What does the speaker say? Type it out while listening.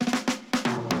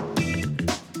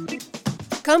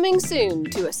Coming soon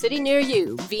to a city near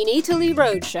you, Vinitaly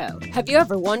Roadshow. Have you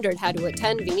ever wondered how to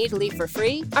attend Vinitaly for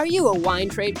free? Are you a wine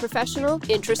trade professional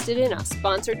interested in a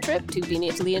sponsored trip to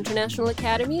Vinitaly International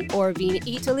Academy or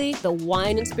Vinitaly, the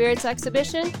Wine and Spirits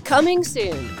Exhibition? Coming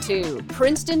soon to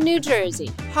Princeton, New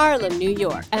Jersey, Harlem, New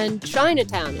York, and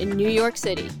Chinatown in New York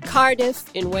City,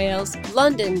 Cardiff in Wales,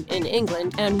 London in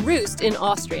England, and Roost in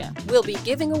Austria. We'll be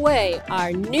giving away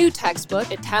our new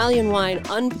textbook, Italian Wine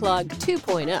Unplugged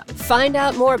 2.0. Find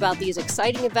out more about these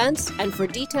exciting events, and for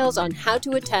details on how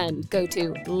to attend, go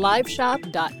to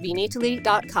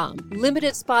liveshop.vinitaly.com.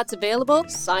 Limited spots available.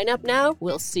 Sign up now.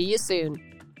 We'll see you soon.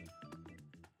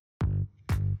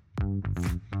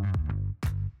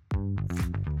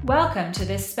 Welcome to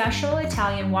this special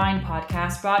Italian Wine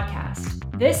Podcast broadcast.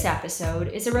 This episode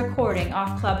is a recording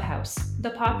off Clubhouse,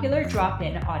 the popular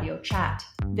drop-in audio chat.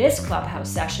 This Clubhouse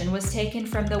session was taken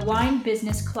from the Wine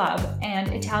Business Club and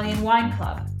Italian Wine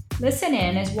Club. Listen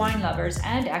in as wine lovers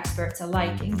and experts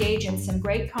alike engage in some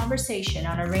great conversation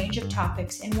on a range of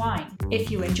topics in wine. If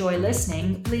you enjoy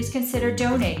listening, please consider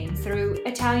donating through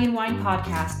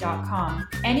ItalianWinePodcast.com.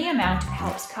 Any amount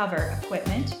helps cover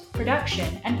equipment,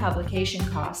 production, and publication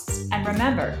costs. And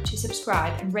remember to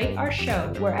subscribe and rate our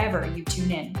show wherever you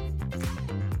tune in.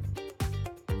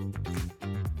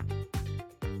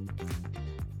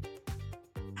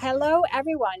 Hello,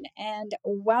 everyone, and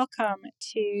welcome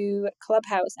to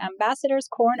Clubhouse Ambassadors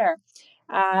Corner.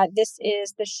 This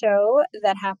is the show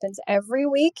that happens every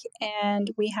week, and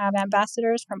we have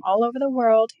ambassadors from all over the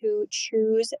world who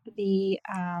choose the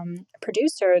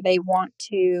producer they want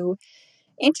to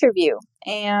interview.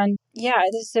 And yeah,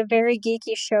 this is a very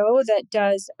geeky show that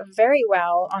does very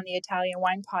well on the Italian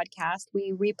Wine Podcast.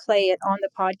 We replay it on the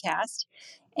podcast,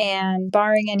 and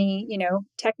barring any,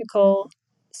 technical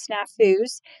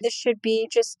snafus, this should be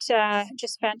just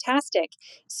fantastic.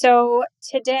 So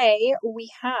today we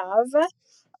have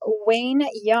Wayne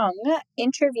Young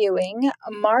interviewing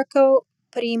Marco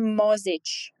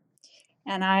Primozic,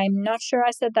 and I'm not sure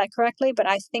I said that correctly, but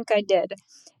I think I did.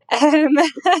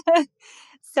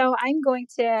 So I'm going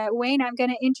to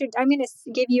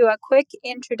give you a quick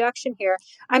introduction here.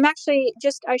 I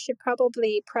should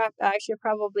probably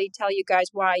tell you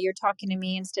guys why you're talking to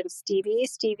me instead of Stevie.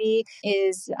 Stevie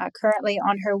is currently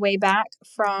on her way back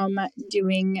from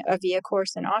doing a VIA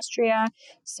course in Austria.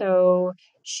 So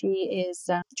she is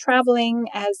traveling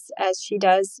as she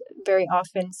does very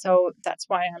often. So that's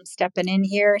why I'm stepping in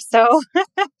here. So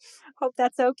hope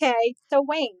that's okay. So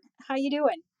Wayne, how you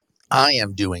doing? I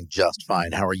am doing just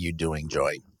fine. How are you doing,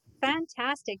 Joy?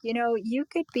 Fantastic. You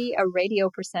could be a radio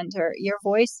presenter. Your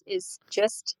voice is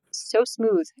just so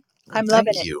smooth. I'm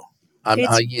loving it. Thank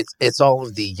you. It's all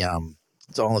of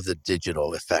the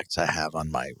digital effects I have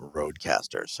on my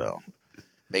Rodecaster, so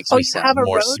makes me sound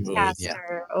more smooth. Yeah.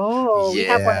 Oh, we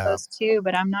have one of those too,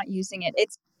 but I'm not using it.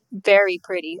 It's very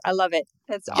pretty. I love it.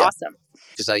 It's awesome.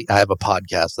 Because I have a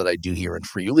podcast that I do here in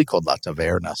Friuli called La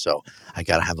Taverna, so I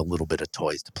got to have a little bit of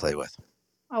toys to play with.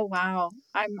 Oh wow,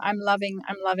 I'm loving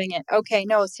it. Okay,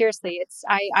 no, seriously,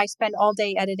 I spend all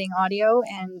day editing audio,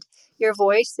 and your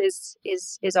voice is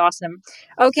awesome.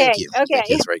 Okay, Thank you. Okay, Thank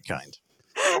you. That's very kind.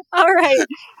 All right.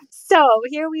 So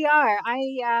here we are.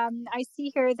 I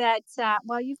see here that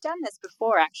you've done this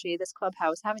before, actually, this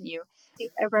Clubhouse, haven't you?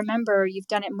 I remember you've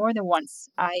done it more than once.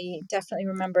 I definitely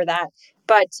remember that.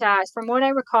 But from what I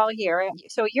recall here,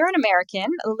 so you're an American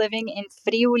living in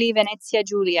Friuli, Venezia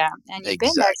Giulia, and you've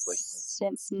been there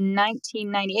since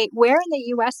 1998. Where in the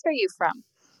U.S. are you from?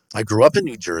 I grew up in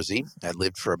New Jersey. I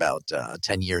lived for about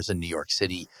 10 years in New York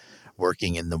City,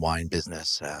 working in the wine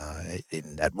business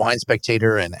at Wine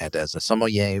Spectator and as a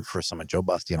sommelier for some of Joe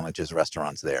Bastianich's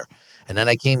restaurants there. And then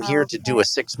I came here to do a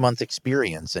 6-month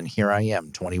experience, and here I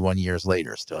am, 21 years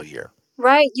later, still here.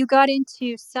 Right. You got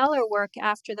into cellar work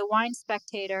after the Wine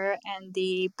Spectator and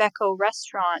the Becco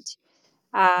restaurant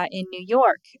in New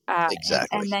York.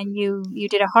 Exactly. And then you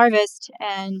did a harvest,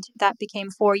 and that became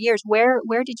 4 years.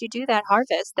 Where did you do that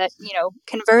harvest that,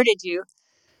 converted you?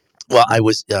 Well,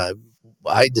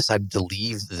 I decided to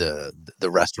leave the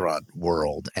restaurant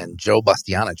world, and Joe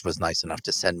Bastianich was nice enough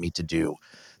to send me to do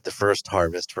the first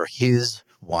harvest for his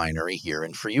winery here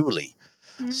in Friuli.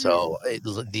 Mm-hmm. So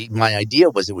my idea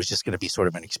was it was just going to be sort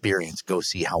of an experience, go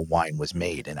see how wine was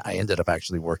made. And I ended up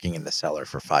actually working in the cellar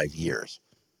for 5 years.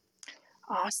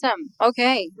 Awesome.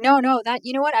 Okay. No, that,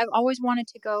 you know what? I've always wanted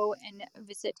to go and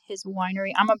visit his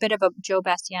winery. I'm a bit of a Joe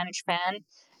Bastianich fan.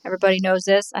 Everybody knows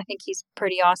this. I think he's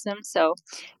pretty awesome. So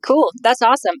cool. That's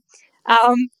awesome.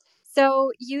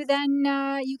 So you then,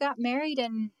 you got married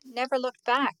and never looked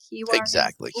back. You are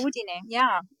exactly in Udine.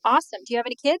 Yeah. Awesome. Do you have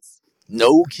any kids?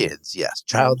 No kids, yes.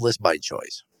 Childless by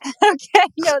choice. Okay,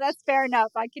 no, that's fair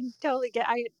enough. I totally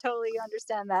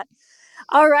understand that.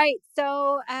 All right,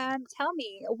 so tell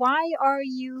me, why are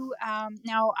you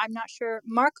now? I'm not sure.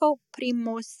 Marco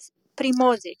Primozic.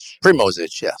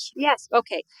 Primozic, yes. Yes.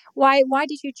 Okay. Why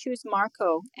did you choose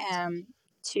Marco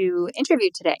to interview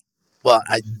today? Well,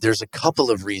 there's a couple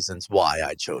of reasons why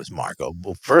I chose Marco.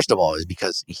 Well, first of all, is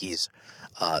because he's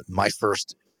my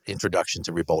first introduction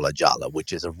to Ribolla Gialla,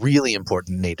 which is a really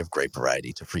important native grape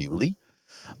variety to Friuli.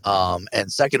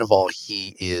 And second of all,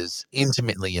 he is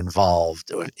intimately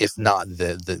involved, if not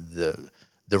the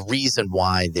reason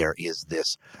why there is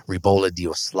this Ribolla di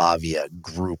Oslavia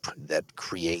group that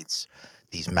creates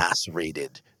these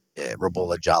macerated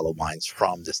Ribolla Gialla wines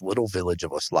from this little village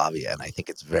of Oslavia. And I think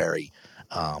it's very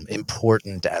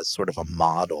important as sort of a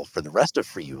model for the rest of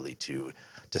Friuli to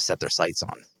set their sights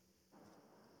on.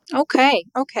 Okay.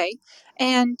 Okay.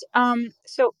 And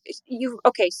so you've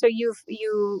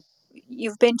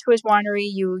been to his winery.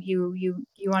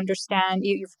 You understand.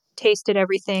 You've tasted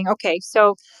everything. Okay.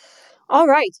 So all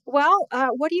right. Well,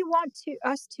 what do you want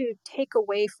us to take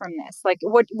away from this? Like,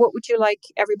 what would you like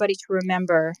everybody to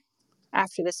remember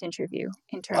after this interview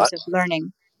in I, terms of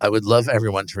learning? I would love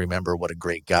everyone to remember what a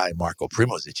great guy Marco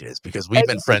Primozic is, because we've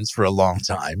been Okay. friends for a long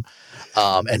time.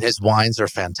 And his wines are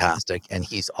fantastic, and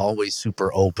he's always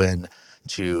super open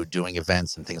to doing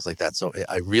events and things like that. So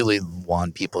I really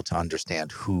want people to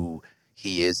understand who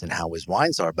he is and how his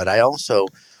wines are. But I also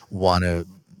want to,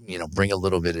 bring a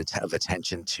little bit of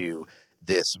attention to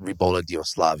this Ribolla di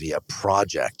Oslavia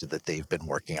project that they've been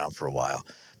working on for a while,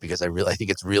 because I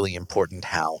think it's really important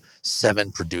how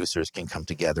 7 producers can come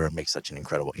together and make such an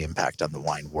incredible impact on the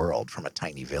wine world from a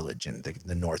tiny village in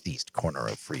the northeast corner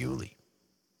of Friuli.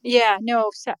 Yeah,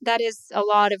 no, so that is a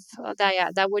lot of that. Yeah,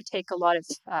 that would take a lot of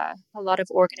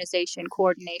organization,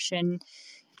 coordination.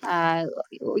 Uh,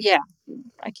 yeah,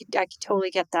 I could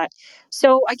totally get that.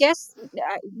 So I guess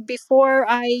before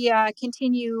I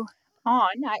continue on,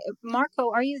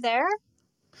 Marco, are you there?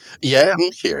 Yeah,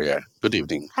 I'm here. Yeah. Good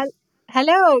evening.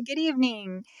 Hello, good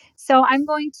evening. So I'm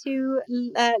going to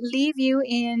leave you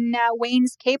in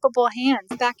Wayne's capable hands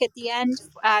back at the end,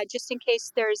 just in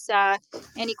case there's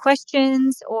any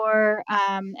questions or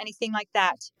anything like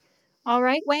that. All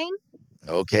right, Wayne?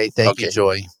 Okay, thank you, Okay.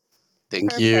 Joy.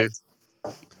 Thank you. Perfect.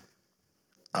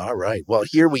 All right. Well,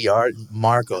 here we are.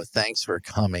 Marco, thanks for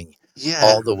coming Yeah.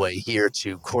 all the way here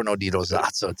to Corno di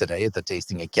Rosazzo today at the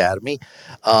Tasting Academy.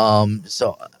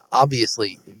 So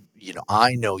obviously,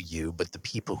 I know you, but the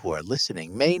people who are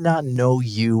listening may not know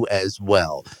you as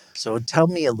well. So tell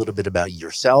me a little bit about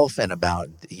yourself and about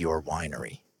your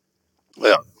winery.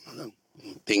 Well,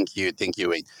 thank you,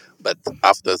 Wade. But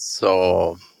after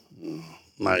so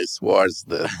nice words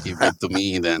that you give to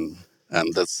me, then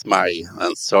and that's my.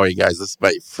 I'm sorry, guys. This is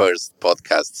my first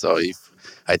podcast, so if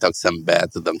I talk some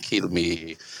bad, don't kill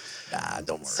me.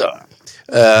 Don't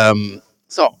worry.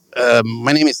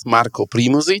 My name is Marco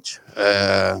Primozic.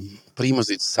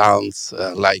 Primozic sounds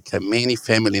like many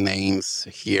family names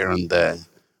here on the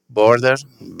border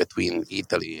between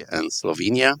Italy and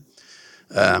Slovenia.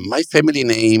 My family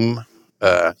name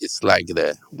is like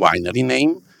the winery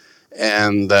name,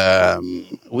 and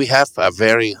we have a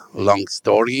very long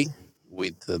story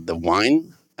with the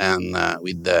wine and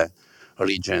with the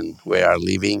region we are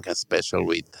living, especially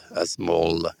with a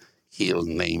small hill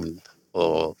named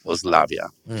Oslavia.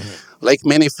 Like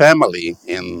many family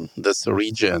in this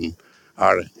region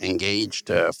are engaged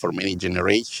for many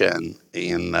generations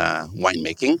in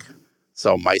winemaking.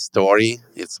 So my story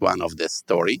is one of the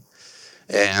story.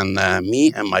 And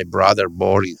me and my brother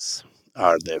Boris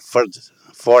are the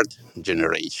fourth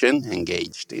generation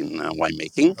engaged in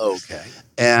winemaking. Okay.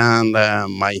 And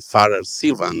my father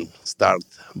Silvan started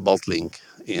bottling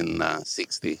in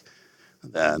 60.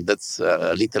 That's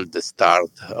a little the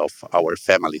start of our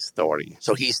family story.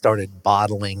 So he started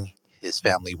bottling his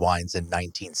family wines in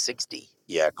 1960.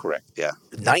 Yeah, correct. Yeah.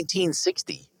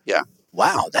 1960? Yeah.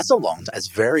 Wow, that's a long time. That's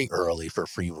very early for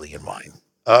Friulian wine.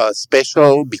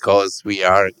 Special because we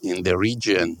are in the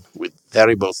region with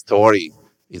terrible story.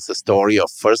 It's a story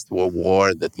of First World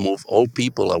War that moved all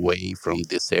people away from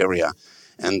this area.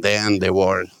 And then there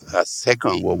was a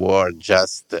Second World War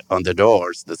just on the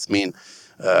doors. That's mean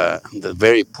the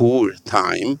very poor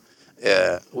time.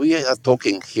 We are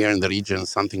talking here in the region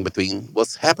something between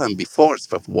what's happened before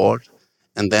First War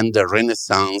and then the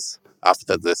Renaissance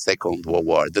after the Second World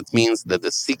War. That means that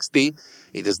the 60,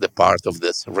 it is the part of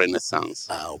this Renaissance.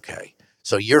 Okay.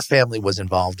 So your family was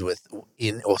involved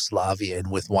in Oslavia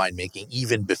and with winemaking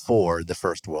even before the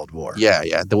First World War. Yeah,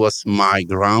 yeah. There was my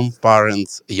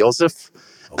grandparents, Joseph,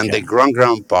 and the Okay.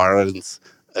 grandparents,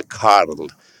 Karl.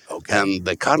 Okay. And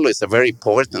the Carlo is a very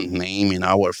important name in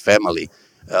our family.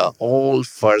 All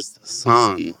first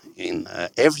son in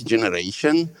every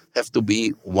generation have to be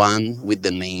one with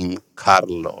the name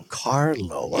Carlo.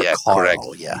 Carlo or Yeah, correct.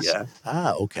 Carl, yes. Yeah.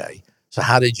 Ah, okay. So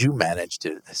how did you manage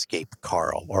to escape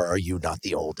Carl, or are you not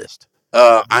the oldest?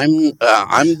 I'm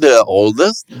the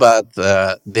oldest, but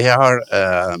there are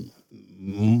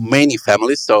many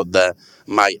families. So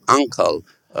my uncle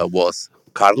was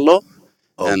Carlo,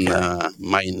 and Okay.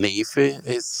 my nephew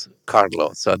is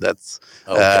Carlo. So that's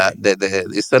Okay.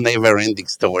 it's a never-ending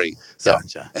story. So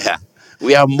Gotcha. yeah,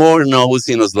 we are more known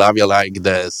in Yugoslavia like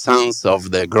the sons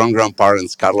of the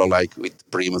grandparents Carlo, like with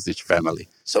Primozic family.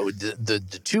 So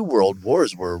the two world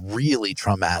wars were really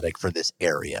traumatic for this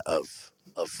area of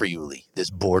Friuli, this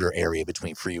border area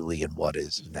between Friuli and what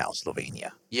is now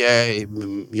Slovenia. Yeah,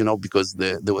 because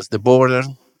there was the border.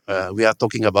 We are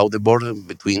talking about the border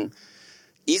between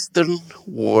Eastern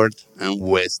world and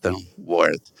Western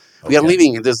world. We are Okay.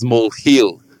 living in this small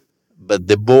hill, but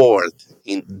the board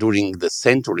during the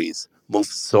centuries moved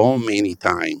so many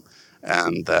times,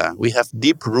 and we have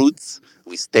deep roots.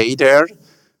 We stay there,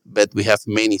 but we have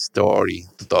many story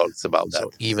to talk about that.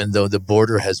 So even though the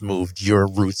border has moved, your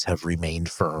roots have remained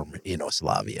firm in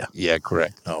Oslavia. Yeah,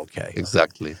 correct. Okay.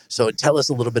 Exactly. So tell us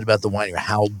a little bit about the winery.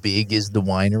 How big is the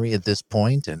winery at this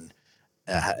point, and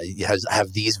have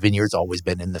these vineyards always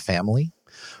been in the family?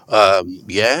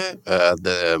 We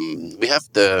have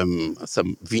some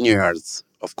vineyards.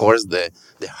 Of course, the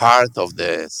heart of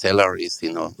the cellar is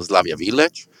in Slavia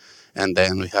village, and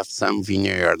then we have some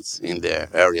vineyards in the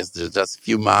areas just a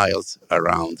few miles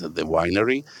around the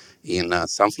winery in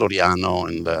San Floriano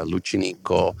and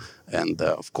Lucinico, and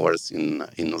of course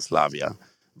in Slavia.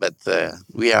 But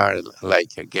we are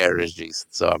like a garages,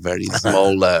 so a very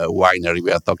small winery.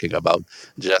 We are talking about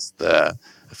just a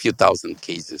few thousand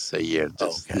cases a year,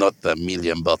 just Okay. not a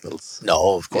million bottles. No,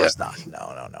 of Yeah. course not.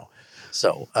 No. So,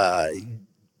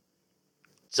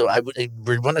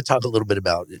 we want to talk a little bit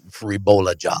about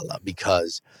Ribolla Gialla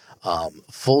because,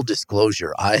 full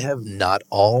disclosure, I have not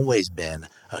always been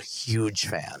a huge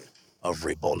fan of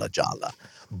Ribolla Gialla,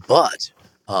 but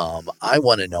I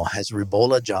want to know, has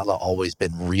Ribolla Gialla always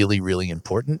been really, really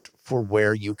important for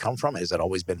where you come from? Has it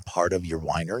always been part of your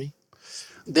winery?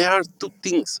 There are two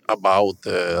things about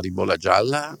Ribolla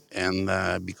Gialla,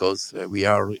 and because we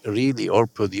are really our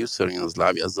producer in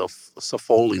Slavia, so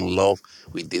fall in love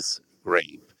with this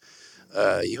grape.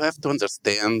 You have to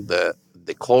understand the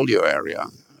Collio area.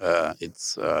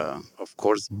 It's of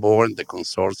course born the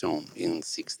consortium in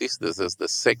 60s. This is the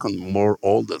second more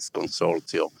oldest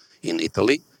consortium in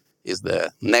Italy. Is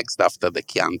the next after the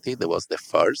Chianti. That was the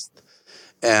first.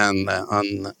 And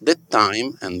on that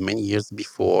time and many years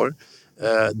before,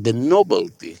 the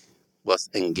nobility was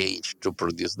engaged to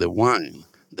produce the wine.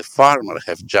 The farmer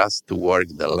have just to work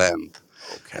the land.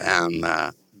 Okay. And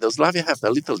the Slavia have a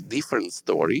little different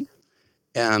story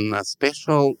and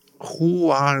special who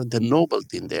are the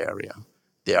nobility in the area.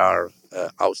 They are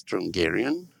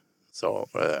Austro-Hungarian, so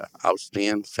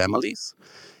Austrian families,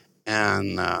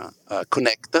 and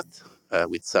connected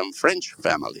with some French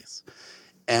families.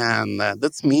 And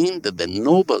that means that the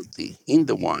nobility in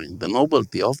the wine, the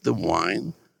nobility of the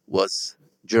wine was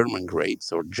German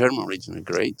grapes or German regional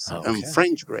grapes and Okay.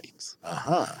 French grapes.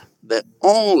 Uh-huh. The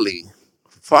only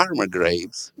farmer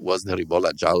grapes was the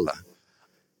Ribolla Gialla.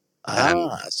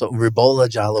 And So Ribolla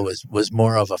Gialla was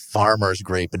more of a farmer's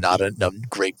grape and not a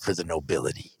grape for the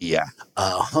nobility. yeah,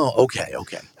 Okay.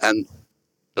 and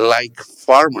like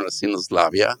farmers in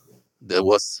Slavia, there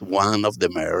was one of the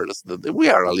mayors that we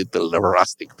are a little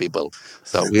rustic people,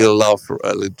 so we love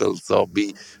a little so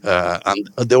be on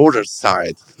the other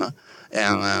side, no?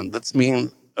 And that's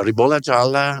mean Ribolla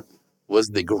Gialla was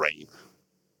the grape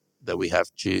that we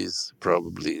have cheese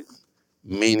probably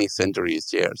many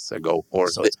centuries years ago. Or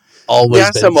So it's there always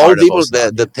are been some old part of people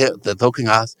Oslavia. that talking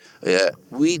us.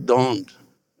 We don't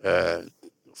uh,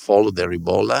 follow the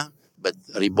Ribolla, but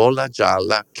Ribolla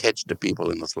Gialla catch the people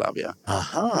in Slavia.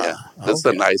 Yeah, that's a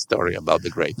Okay. nice story about the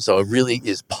grape. So it really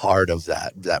is part of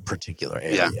that particular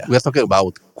Yeah, area. we're talking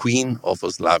about Queen of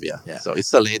Slavia. Yeah. So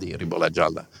it's a lady, Ribolla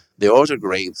Gialla. The other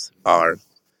grapes are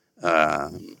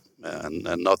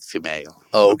not female.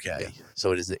 Okay.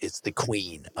 So it's the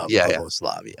queen of Yeah, yeah.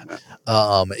 Oslavia.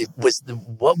 Yeah.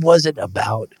 What was it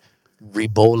about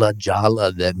Ribolla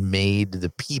Gialla that made the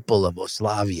people of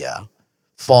Oslavia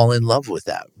fall in love with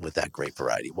that grape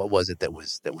variety? What was it that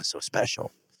was so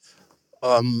special?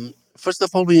 First of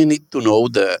all, we need to know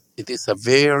that it is a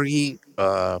very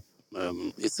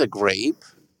it's a grape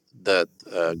that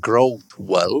grows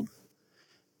well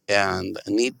and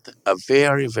need a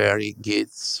very, very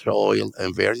good soil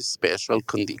and very special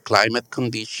climate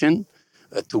condition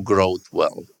to grow it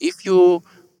well. If you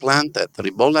planted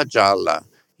Ribolla Gialla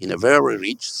in a very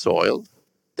rich soil,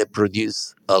 they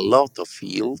produce a lot of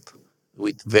yield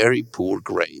with very poor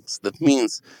grapes. That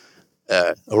means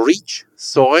rich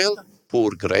soil,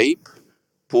 poor grape,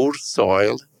 poor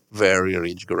soil, very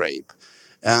rich grape.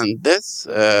 And this,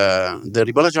 the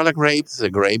Ribolla Gialla grape is a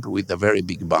grape with a very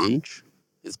big bunch.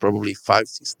 It's probably 5,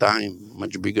 6 times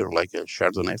much bigger, like a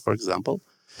Chardonnay, for example.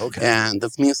 Okay. And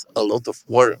that means a lot of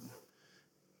water,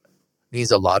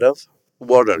 Needs a lot of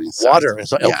inside. water.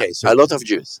 So, Yeah, okay, so a lot of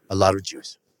juice. a lot of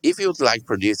juice. If you'd like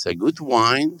produce a good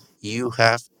wine, you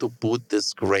have to put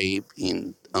this grape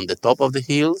in on the top of the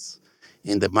hills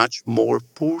in the much more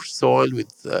poor soil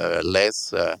with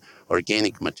less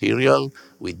organic material,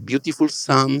 with beautiful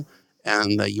sun, and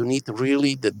you need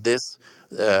really that this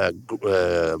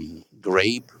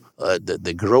grape,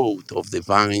 the growth of the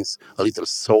vines a little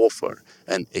softer,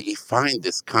 and you find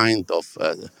this kind of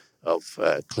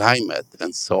climate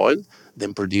and soil,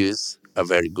 then produce a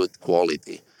very good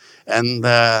quality. And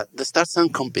there starts some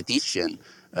competition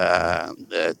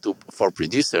for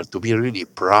producers to be really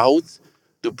proud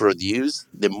to produce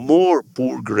the more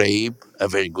poor grape a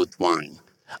very good wine.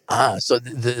 So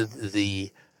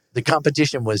the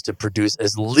competition was to produce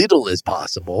as little as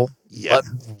possible, Yeah, but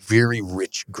very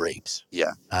rich grapes.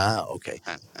 yeah. Okay.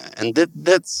 And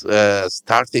that's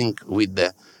starting with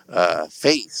the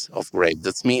face of grape.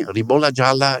 That's mean Ribolla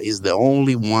Gialla is the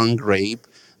only one grape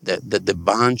that the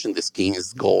bunch and the skin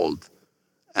is gold.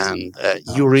 And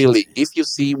you really, if you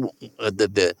see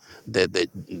the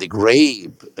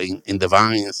grape in the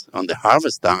vines on the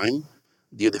harvest time,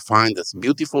 you define this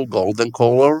beautiful golden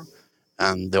color,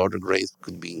 and the other grapes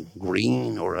could be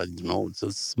green or I don't know, so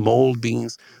small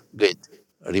beans. Good.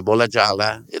 Ribolla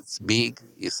Gialla, it's big,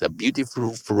 it's a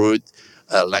beautiful fruit.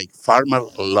 Like farmer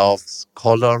loves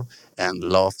color and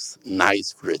loves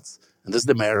nice fruits, and this is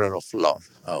the matter of love.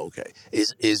 Okay.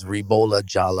 Is Ribolla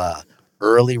Gialla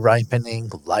early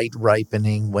ripening, light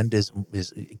ripening? When does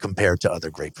is compared to other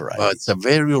grape varieties? It's a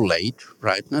very late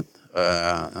ripened,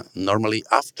 normally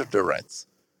after the reds.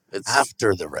 It's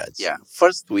After the reds. yeah,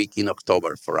 first week in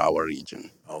October for our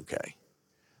region. Okay.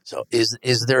 So is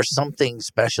there something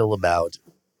special about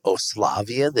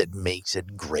Oslavia that makes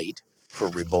it great for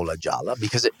Ribolla Gialla?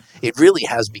 Because it really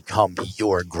has become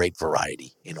your grape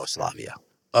variety in Oslavia.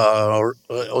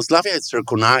 Oslavia is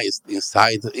recognized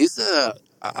inside, is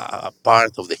a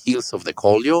part of the hills of the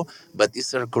Collio, but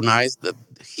it's recognized that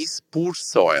his poor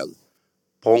soil,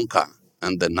 Ponca,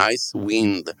 and the nice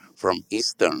wind from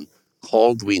eastern,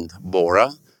 cold wind,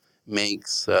 Bora,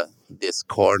 makes this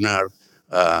corner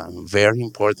very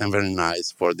important, very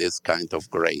nice for this kind of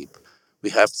grape. We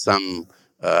have some,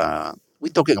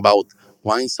 we're talking about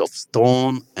wines of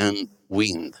stone and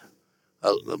wind.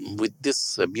 With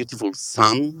this beautiful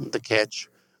sun, the catch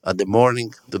the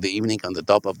morning to the evening on the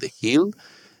top of the hill,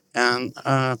 and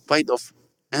quite of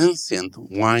ancient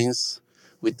wines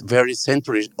with very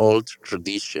century-old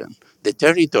tradition. The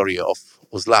territory of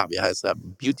Oslavia has a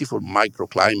beautiful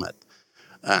microclimate,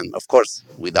 and of course,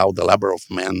 without the labor of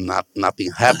man,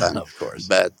 nothing happened. Of course.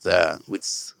 But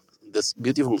with this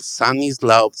beautiful sunny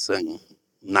slopes and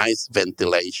nice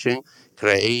ventilation,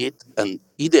 create an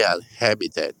ideal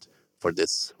habitat for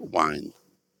this wine.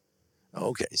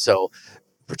 Okay. So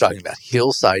we're talking about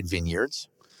hillside vineyards,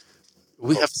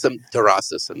 We have some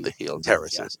terraces in the hill.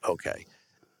 terraces. Okay.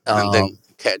 And then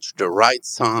catch the right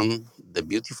sun, the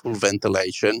beautiful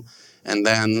ventilation, and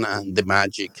then the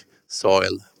magic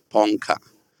soil, Ponca.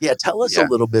 Yeah, tell us a Yeah.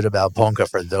 little bit about Ponca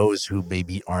for those who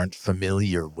maybe aren't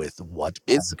familiar with what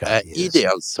It's Ponca is.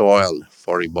 ideal soil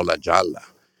for Ribolla Gialla.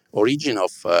 Origin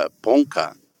of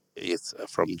Ponca is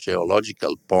from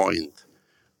geological point.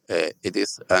 It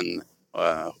is an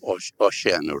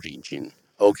ocean origin.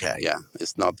 Okay. Yeah,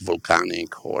 it's not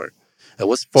volcanic or it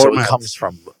was So formed. it comes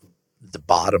from the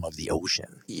bottom of the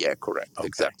ocean. Yeah, correct. Okay.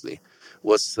 Exactly.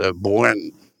 Was born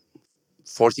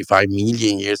 45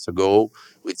 million years ago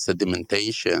with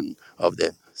sedimentation of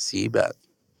the seabed.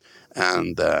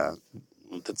 And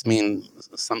that means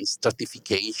some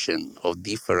stratification of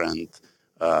different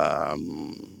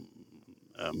um,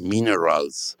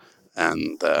 minerals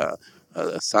and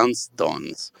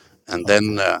sandstones, and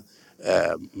then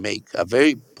make a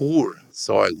very poor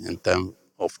soil in terms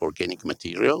of organic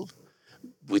material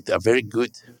with a very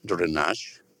good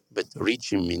drainage, but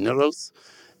rich in minerals.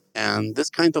 And this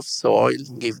kind of soil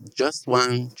gives just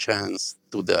one chance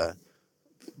to the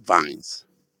vines.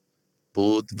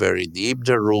 Put very deep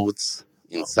the roots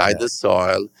inside Okay. the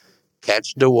soil,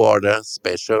 catch the water,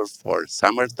 special for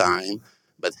summertime,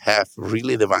 but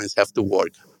the vines have to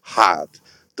work hard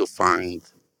to find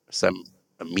some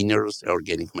minerals,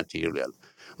 organic material.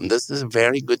 And this is a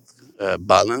very good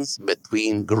balance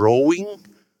between growing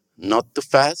not too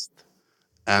fast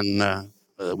and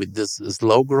with this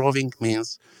slow growing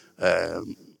means uh,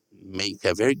 make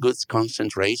a very good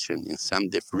concentration in some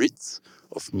the fruits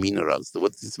of minerals.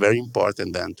 What is very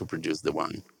important then to produce the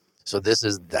wine. So this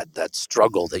is that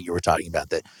struggle that you were talking about,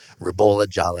 that Ribolla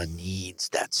Gialla needs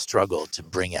that struggle to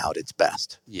bring out its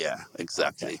best. Yeah,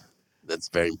 exactly. Okay, That's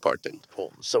very important.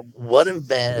 cool. So what have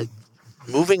been,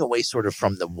 moving away sort of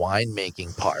from the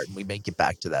winemaking part, and we may get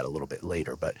back to that a little bit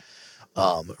later, but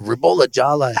Ribolla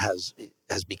Gialla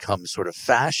has become sort of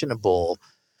fashionable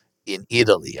in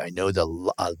Italy. I know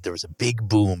there was a big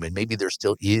boom, and maybe there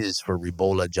still is, for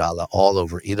Ribolla Gialla all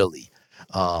over Italy.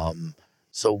 Um,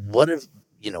 so what have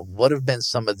been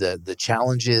some of the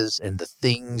challenges and the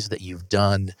things that you've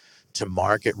done to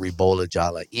market Ribolla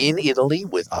Gialla in Italy,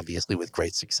 with obviously with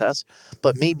great success,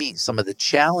 but maybe some of the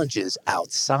challenges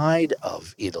outside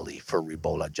of Italy for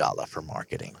Ribolla Gialla for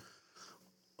marketing?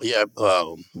 Yeah,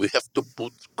 we have to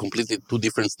put completely two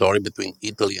different stories between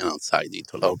Italy and outside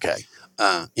Italy. Okay.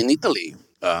 In Italy,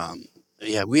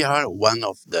 we are one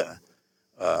of the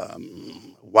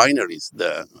wineries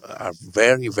that are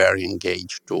very, very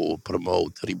engaged to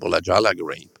promote Ribolla Gialla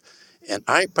grape. And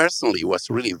I personally was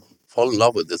really fall in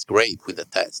love with this grape with the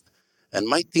test. And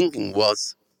my thinking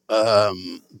was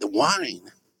the wine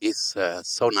is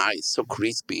so nice, so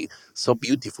crispy, so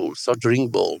beautiful, so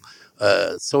drinkable,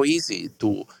 so easy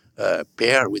to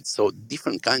pair with so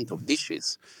different kind of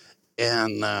dishes.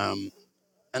 And on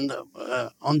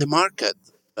the market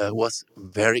was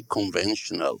very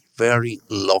conventional, very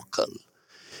local.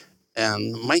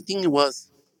 And my thing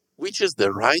was, which is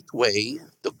the right way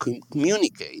to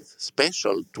communicate,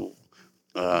 special to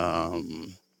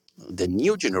the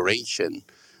new generation.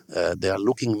 They are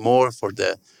looking more for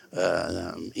the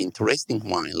interesting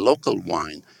wine, local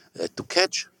wine, to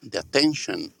catch the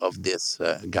attention of these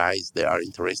guys. They are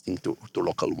interesting to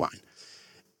local wine.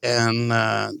 And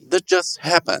that just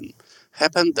happened.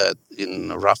 Happened that in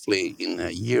roughly in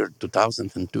the year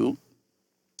 2002,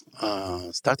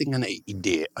 starting an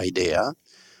idea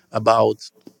about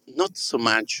not so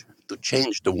much to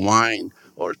change the wine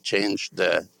or change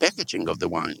the packaging of the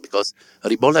wine, because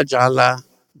Ribolla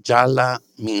Gialla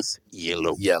means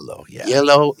yellow. Yellow, yeah.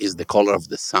 Yellow is the color of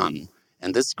the sun.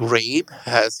 And this grape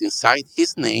has inside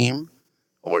his name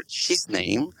or his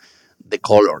name the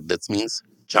color that means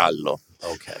giallo.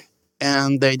 Okay.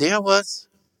 And the idea was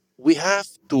we have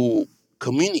to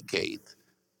communicate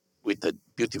with a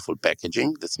beautiful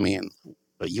packaging. That means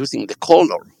using the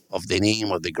color of the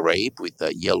name of the grape with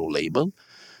a yellow label,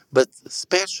 but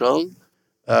special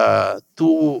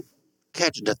to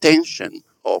catch the attention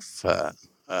of uh,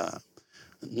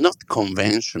 not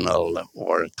conventional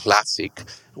or classic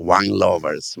wine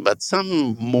lovers, but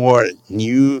some more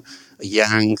new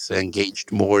youngs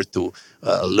engaged more to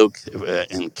look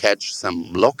and catch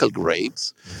some local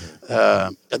grapes, a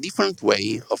different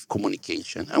way of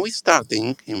communication. And we're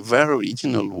starting in very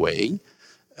original way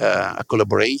a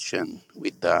collaboration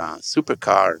with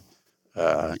supercar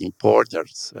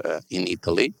importers in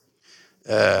Italy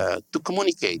to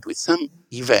communicate with some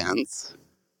events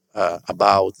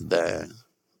about the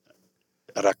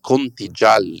racconti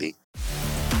gialli.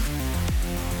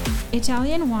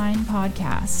 Italian Wine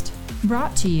Podcast,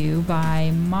 brought to you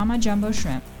by Mama Jumbo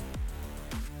Shrimp.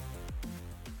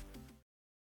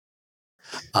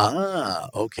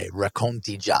 Okay.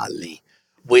 Racconti gialli,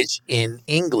 which in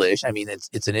English, I mean,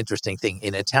 it's an interesting thing.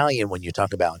 In Italian, when you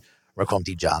talk about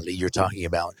racconti gialli, you're talking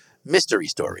about mystery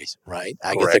stories, right?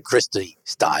 Agatha Correct. Christie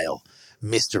style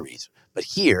mysteries. But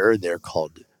here they're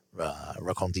called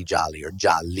racconti gialli, or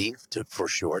gialli for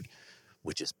short,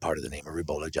 which is part of the name of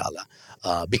Ribolla Gialla,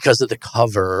 because of the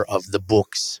cover of the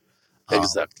books.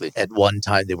 Exactly. At one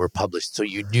time they were published, so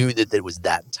you knew that there was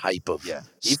that type of Yeah.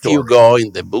 story. If you go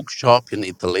in the bookshop in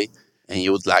Italy and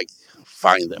you would like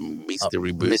find a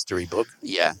mystery book, mystery book,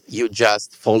 yeah, you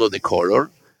just follow the color,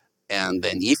 and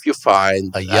then if you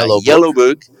find A yellow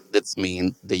book, that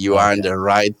means that you are in Okay. the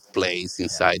right place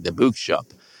inside the bookshop.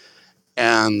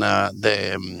 And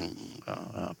the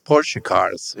Porsche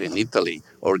cars in Italy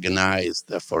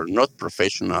organized for not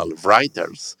professional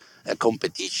writers a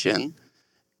competition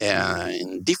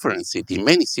in different cities,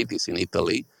 many cities in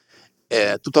Italy,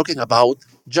 to talking about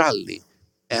Gialli.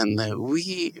 And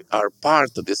we are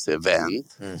part of this event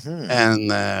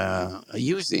and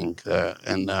using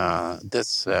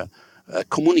this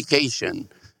communication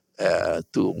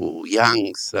to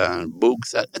youngs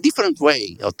books, a different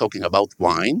way of talking about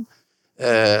wine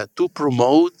to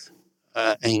promote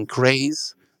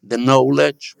increase the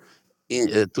knowledge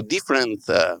to different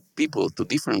people, to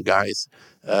different guys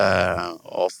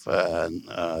of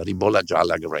Ribolla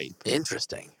Gialla grape.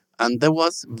 Interesting. And that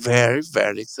was very,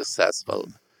 very successful.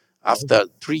 After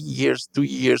 3 years, 2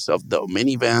 years of the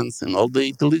many events and all the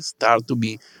Italy start to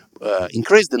be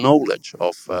increase the knowledge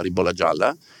of Ribolla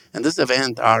Gialla. And this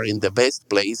event are in the best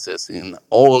places in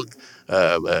old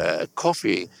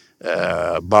coffee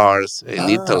bars in Ah,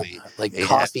 Italy. like Eh,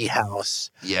 coffee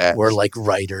house yeah, where like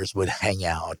writers would hang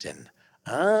out and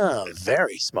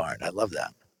very smart. I love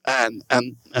that.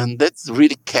 and that's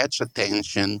really catch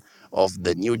attention of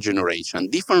the new generation.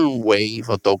 Different way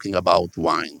of talking about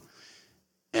wine.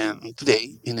 And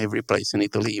today, in every place in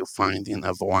Italy, you find in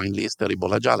a wine list a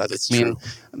Ribolla Gialla. That It's means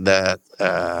true. that,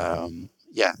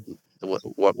 yeah,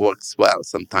 what works well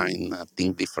sometimes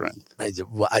think different.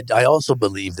 I also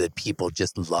believe that people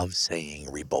just love saying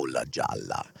Ribolla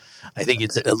Gialla. I think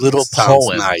it's a It little sounds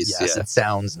poem. nice, Yes, yeah. it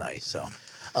sounds nice. So,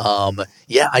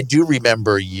 yeah, I do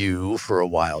remember you for a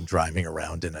while driving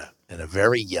around in a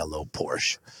very yellow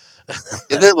Porsche.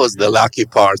 That was the lucky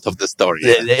part of the story,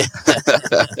 They- yeah.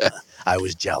 they- I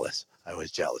was jealous. I was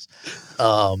jealous.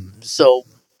 So,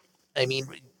 I mean,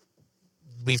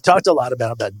 we've talked a lot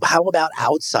about that. How about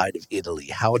outside of Italy?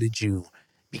 How did you?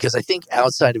 Because I think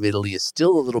outside of Italy is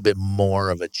still a little bit more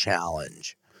of a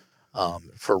challenge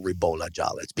for Ribolla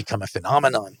Gialla. It's become a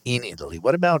phenomenon in Italy.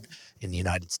 What about in the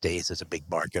United States as a big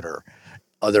market or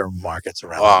other markets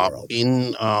around the world?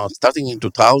 In starting in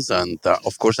 2000,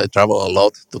 of course, I travel a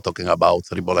lot to talking about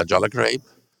Ribolla Gialla grape,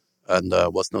 and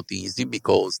was not easy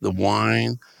because the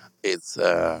wine is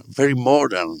very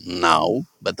modern now,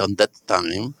 but on that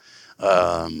time,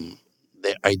 um,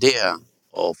 the idea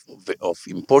of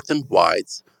important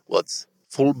whites was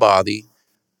full body,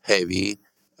 heavy,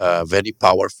 very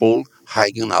powerful,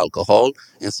 high in alcohol,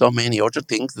 and so many other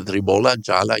things that Ribolla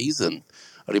Gialla isn't.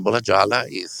 Ribolla Gialla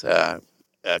is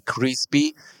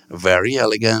crispy, very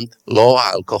elegant, low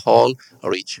alcohol,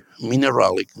 rich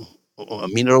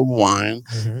mineral wine,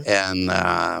 Mm-hmm.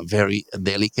 and very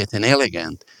delicate and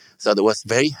elegant. So it was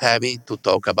very heavy to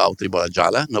talk about Ribolla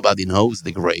Gialla. Nobody knows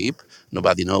the grape,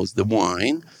 nobody knows the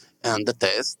wine, and the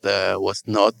test was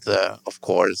not, of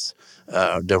course,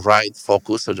 the right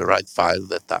focus or the right file at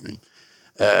that time.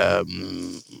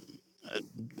 Um,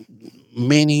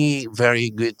 Many very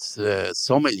good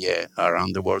sommelier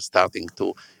around the world starting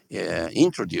to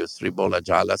introduce Ribolla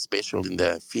Gialla, especially in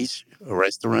the fish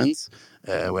restaurants.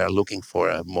 We are looking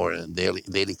for more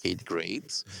delicate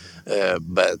grapes.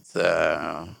 But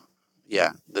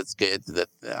yeah, that's good that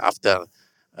after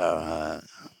uh,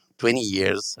 20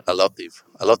 years, a lot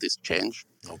is changed.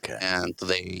 Okay. And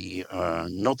they are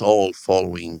not all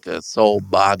following so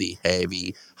body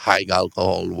heavy, high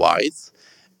alcohol whites,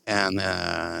 and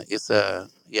it's a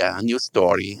new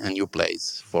story, a new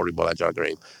place for Ribolla Jar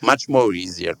grape. Much more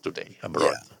easier today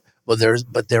abroad. Yeah. Well,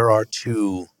 there are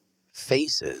two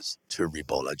faces to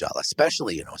Ribolla Gialla,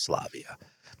 especially in Oslavia,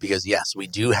 because yes, we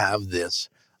do have this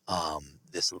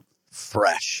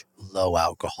fresh, low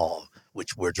alcohol,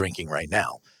 which we're drinking right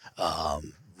now.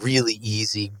 Really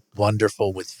easy,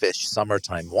 wonderful with fish,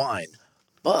 summertime wine.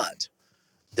 But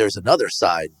there's another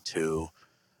side to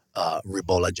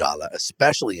Ribolla Gialla,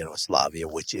 especially in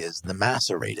Oslavia, which is the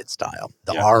macerated style,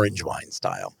 the Yeah. orange wine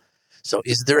style. So,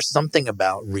 is there something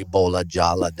about Ribolla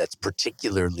Gialla that's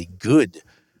particularly good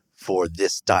for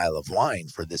this style of wine,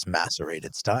 for this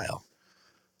macerated style?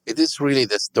 It is really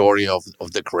the story of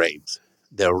the grapes.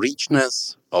 The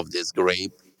richness of this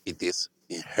grape, it is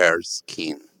in her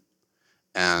skin.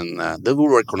 And they will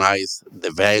recognize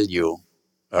the value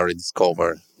or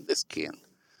rediscover the skin.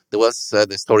 There was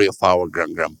the story of our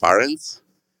grandparents,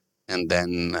 and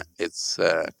then it's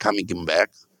coming back.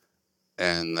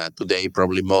 And today,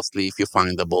 probably mostly, if you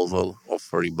find a bottle of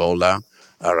Ribolla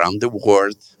around the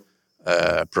world,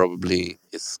 probably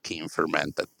is skin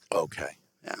fermented. Okay.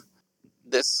 Yeah.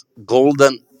 This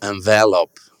golden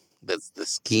envelope, that's the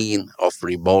skin of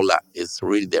Ribolla, is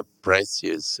really the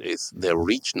precious, is the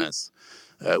richness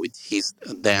with his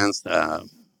dense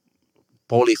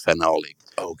polyphenolic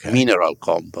Okay. mineral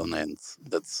components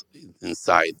that's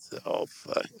inside of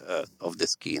the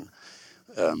skin.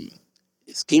 Um,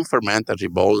 Skin fermented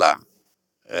Ribolla,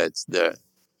 it's the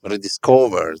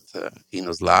rediscovered in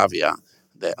Oslavia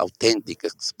the authentic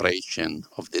expression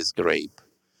of this grape,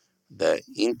 the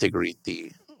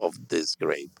integrity of this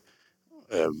grape.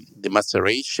 The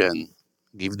maceration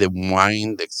give the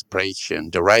wine the expression,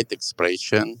 the right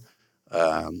expression,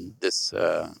 this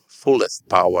fullest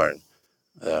power,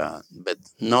 but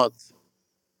not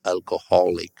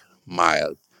alcoholic,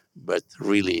 mild, but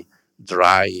really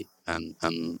dry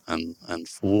and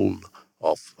full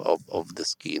of the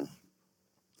skin.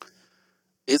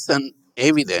 It's an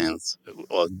evidence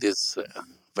of this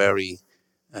very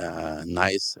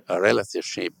nice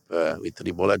relationship with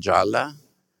Ribolla Gialla,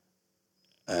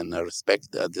 and I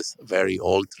respect this very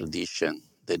old tradition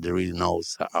that really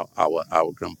knows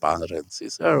our grandparents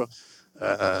is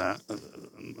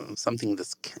something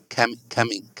that's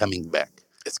coming back.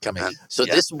 It's coming. And So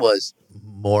yeah, this was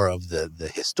more of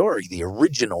the historic, the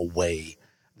original way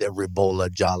that Ribolla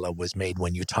Gialla was made.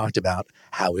 When you talked about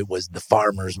how it was the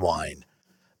farmer's wine,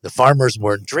 the farmers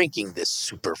weren't drinking this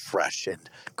super fresh and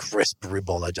crisp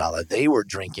Ribolla Gialla. They were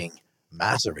drinking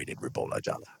macerated Ribolla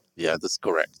Gialla. yeah, that's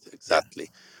correct. Exactly.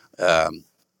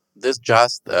 This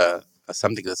just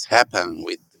something that's happened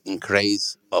with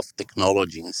increase of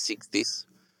technology in 60s,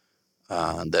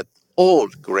 that all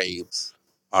grapes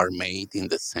are made in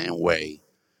the same way,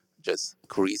 just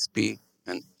crispy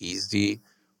and easy,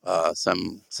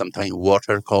 sometimes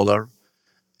watercolor,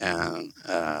 and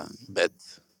but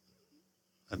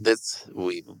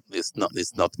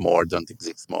it's not more, don't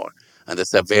exist more, and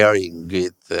that's a very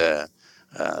good uh,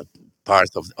 part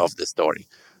of the story.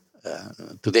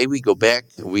 Today we go back,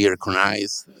 we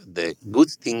recognize the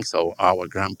good things of our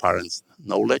grandparents'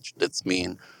 knowledge. That's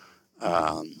mean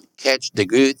catch the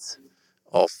goods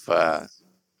of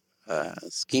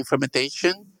skin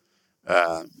fermentation,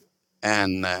 uh,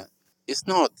 and it's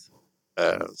not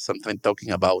something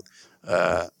talking about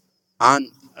uh,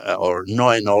 or no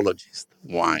enologist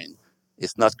wine.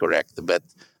 It's not correct, but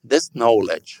this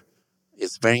knowledge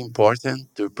is very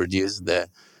important to produce the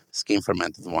skin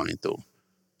fermented wine too,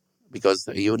 because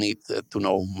you need to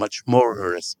know much more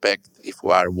respect if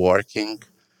we are working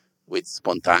with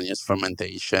spontaneous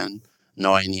fermentation,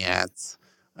 no any ads,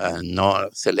 no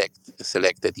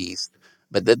selected yeast.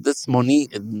 But that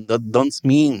don't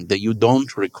mean that you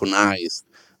don't recognize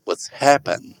what's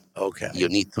happened. Okay. You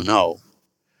need to know.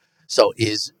 So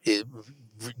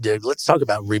let's talk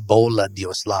about Ribolla di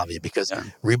Oslavia, because Yeah.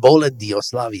 Ribolla di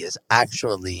Oslavia is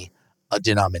actually a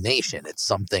denomination. It's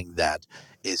something that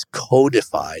is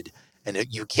codified, and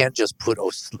you can't just put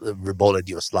Ribolla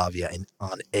di Oslavia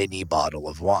on any bottle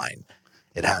of wine.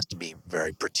 It has to be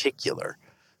very particular.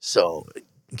 So,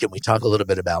 can we talk a little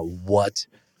bit about what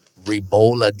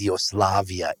Ribolla di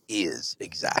Oslavia is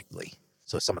exactly?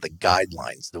 So, some of the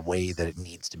guidelines, the way that it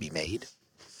needs to be made.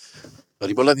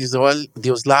 Ribolla di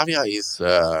Oslavia is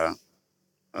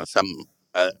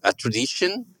a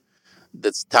tradition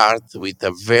that starts with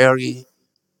a very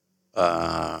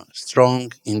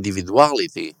strong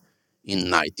individuality in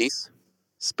 90s,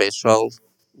 special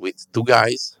with two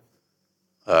guys,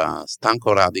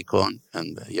 Stanko Radikon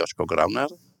and Joško Grauner.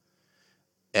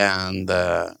 And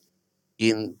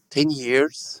in 10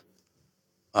 years,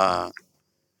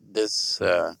 this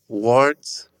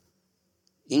words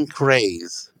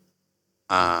increase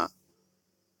a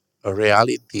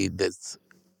reality that's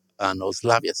an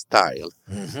Oslavia style.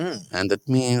 Mm-hmm. And that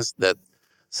means that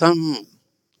some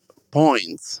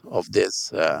points of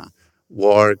this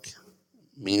work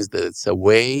means that it's a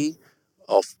way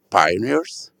of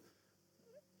pioneers,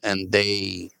 and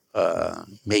they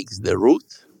makes the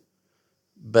route,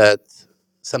 but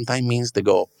sometimes means they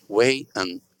go away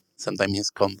and sometimes means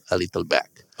come a little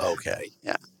back. Okay.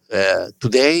 Yeah.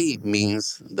 Today it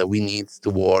means that we need to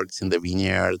work in the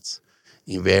vineyards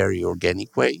in very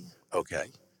organic way. Okay.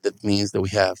 That means that we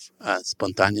have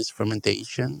spontaneous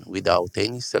fermentation without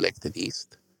any selected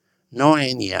yeast, no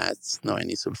any ads, no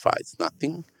any sulfites,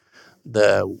 nothing.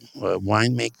 The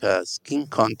wine make a skin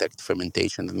contact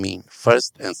fermentation, that means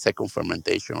first and second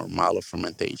fermentation or malo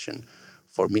fermentation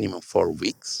for minimum 4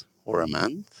 weeks or a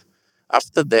month.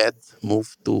 After that,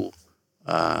 move to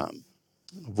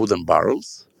wooden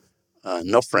barrels,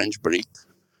 no French brick,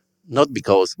 not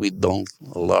because we don't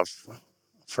love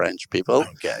French people.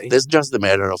 Okay. That's just the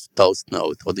matter of toast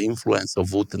note or the influence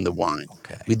of wood in the wine.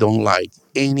 Okay. We don't like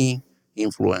any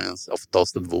influence of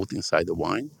toasted wood inside the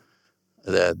wine.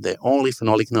 The only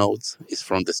phenolic notes is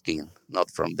from the skin,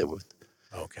 not from the wood.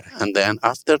 Okay. And then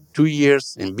after 2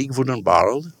 years in big wooden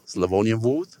barrel, Slavonian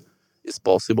wood, it's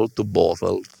possible to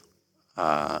bottle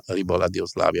Ribolla di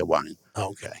Oslavia wine.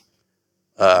 Okay.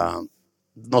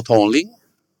 Not only,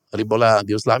 Ribolla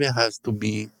di Oslavia has to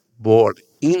be bought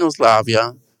in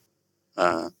Oslavia,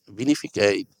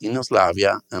 vinificated in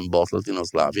Oslavia, and bottled in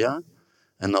Oslavia.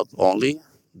 And not only,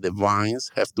 the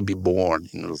wines have to be born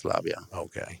in Oslavia.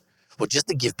 Okay. Well, just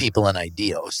to give people an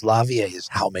idea, Oslavia is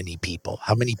how many people?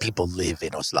 How many people live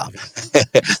in Oslavia?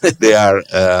 They are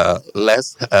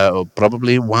less,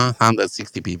 probably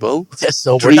 160 people.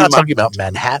 So we're Three not mi- talking about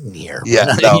Manhattan here. Yeah,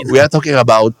 We're not, no, we are talking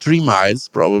about 3 miles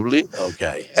probably,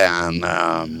 Okay.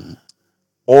 and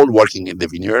all working in the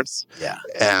vineyards, Yeah.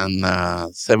 and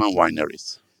 7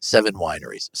 wineries. 7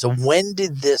 wineries. So when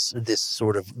did this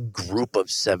sort of group of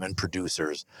 7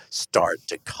 producers start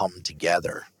to come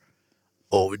together,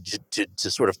 or to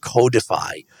sort of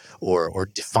codify or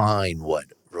define what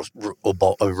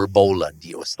Ribolla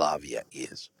di Oslavia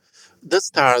is? This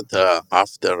started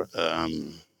after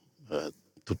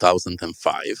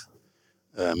 2005.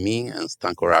 Me and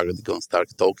Stanko Ragodigon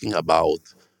started talking about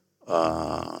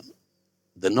uh,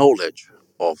 the knowledge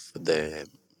of the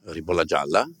Ribolla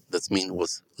Gialla. That means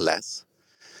was less,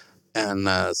 and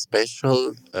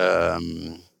special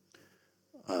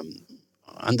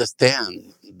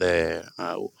understand the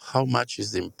how much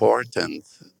is important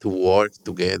to work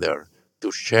together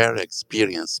to share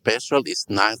experience. Special is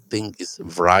nothing is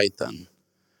written,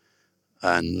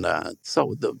 and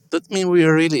so that means we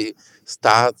really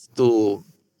start to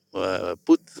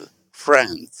put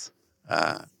friends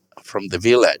uh, from the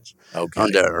village Okay.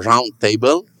 on the round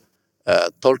table,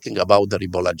 talking about the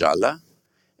Ribolla Gialla,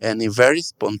 and in very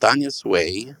spontaneous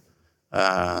way.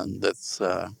 That's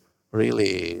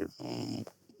really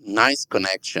nice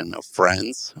connection of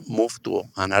friends. Move to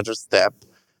another step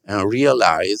and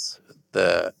realize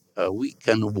that we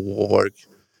can work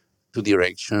to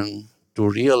direction to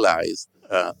realize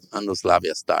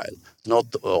Andoslavia style, not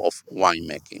of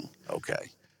winemaking, Okay.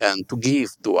 and to give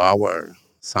to our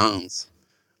sons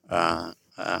uh,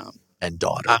 And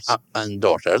daughters. and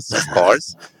daughters, of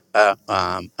course,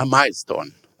 a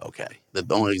milestone Okay. that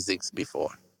don't exist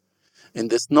before. And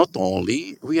this not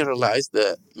only, we realize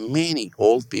that many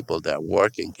old people that are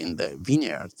working in the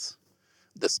vineyards,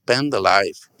 that spend the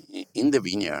life in the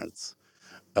vineyards.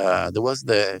 There was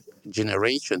the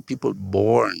generation, people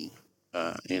born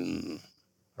in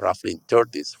roughly in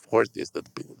 30s, 40s, that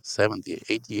people 70,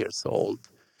 80 years old.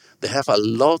 They have a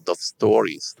lot of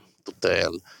stories to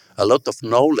tell, a lot of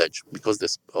knowledge because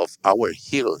of our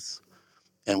hills.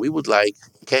 And we would like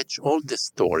catch all the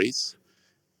stories,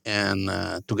 and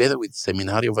together with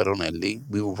Seminario Veronelli,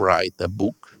 we will write a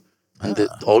book, and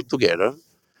all together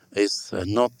is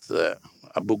not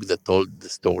a book that told the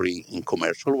story in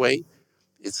commercial way.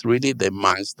 It's really the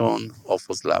milestone of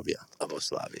Oslavia. Of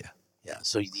Oslavia. Yeah.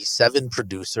 So these 7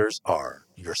 producers are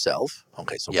yourself.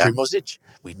 Okay. So Yeah. Primozic,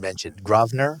 we mentioned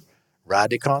Gravner,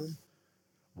 Radikon.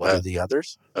 What are the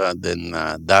others? Then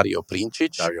Dario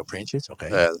Princic, Dario Princic. Okay.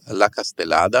 La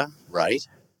Castellada, Right.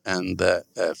 and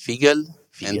Figel, and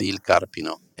Figel. Il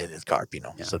Carpino. And it's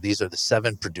Carpino. Yeah. So these are the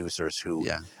 7 producers who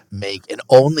Yeah. make, and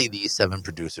only these 7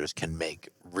 producers can make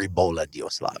Ribolla di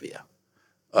Oslavia.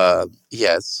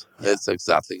 Yes, Yeah.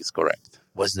 it's correct.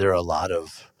 Was there a lot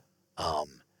of,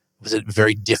 was it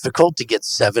very difficult to get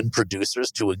 7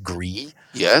 producers to agree?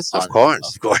 Yes, of on-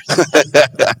 course. Of course.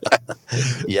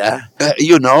 Yeah.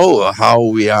 You know how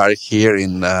we are here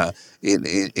in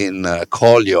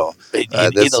Collio.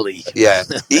 In Italy. Yeah,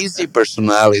 easy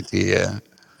personality.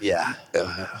 Yeah.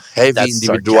 Heavy That's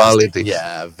individuality. sarcastic.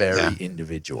 Yeah. Very Yeah.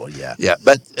 individual. Yeah. Yeah,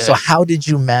 but So how did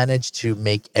you manage to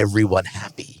make everyone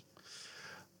happy?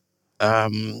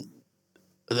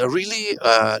 really,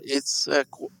 it's a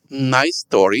nice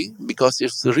story because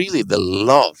it's really the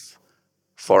love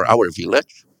for our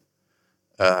village.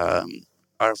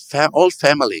 Our all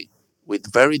family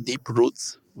with very deep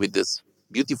roots with this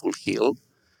beautiful hill,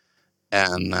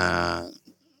 and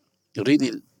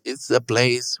really, it's a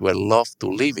place where love to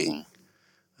living,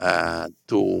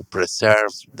 to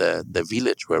preserve the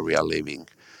village where we are living.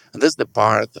 And that's the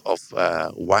part of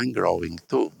wine growing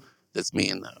too. That's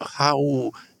mean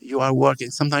how you are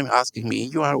working. Sometimes asking me,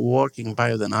 you are working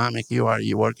biodynamic, you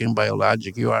working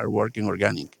biologic, you are working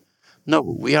organic. No,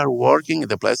 we are working in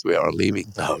the place we are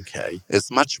living. Okay. It's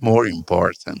much more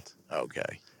important.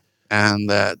 Okay.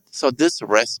 And so this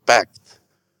respect,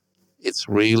 it's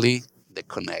really the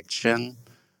connection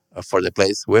for the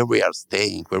place where we are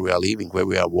staying, where we are living, where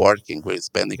we are working, where we're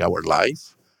spending our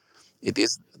life. It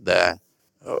is the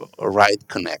right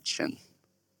connection.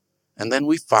 And then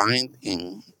we find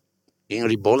in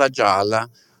Ribolla Gialla,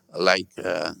 like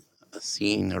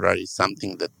seeing already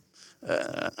something that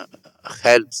uh,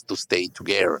 helps to stay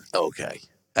together. Okay.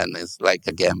 And it's like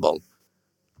a gamble.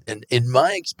 And in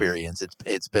my experience,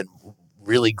 it's been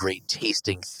really great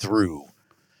tasting through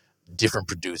different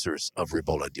producers of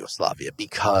Ribolla di Oslavia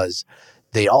because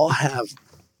they all have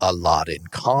a lot in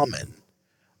common,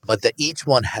 but that each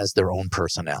one has their own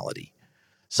personality.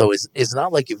 So it's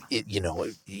not like,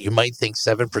 you might think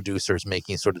 7 producers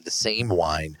making sort of the same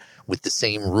wine with the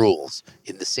same rules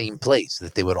in the same place,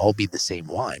 that they would all be the same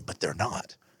wine, but they're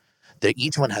not.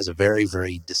 Each one has a very,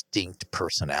 very distinct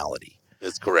personality.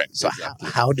 That's correct. So exactly.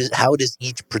 how does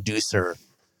each producer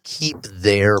keep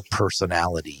their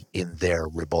personality in their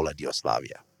Ribolla di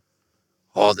Oslavia?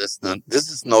 Oh, this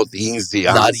is not easy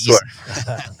Not answer. easy.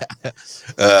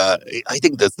 Uh, I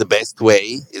think that's the best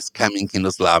way is coming in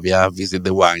Yugoslavia, visit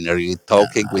the winery,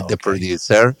 talking with the Okay.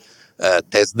 producer,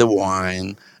 test the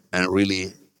wine, and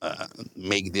really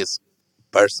make this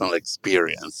personal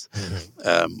experience.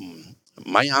 Hmm.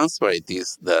 My answer it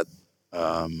is that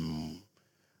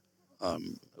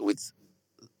with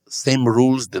same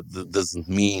rules that doesn't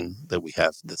mean that we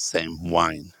have the same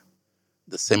wine.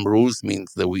 The same rules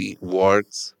means that we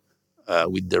works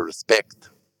with the respect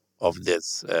of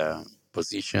this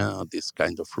position, of this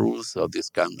kind of rules, of this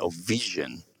kind of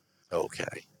vision,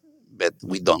 Okay. but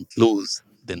we don't lose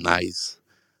the nice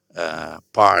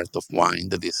part of wine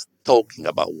that is talking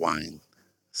about wine,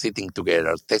 sitting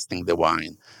together, tasting the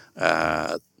wine,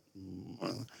 uh,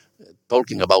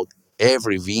 talking about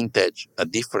every vintage a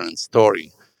different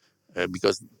story,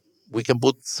 because we can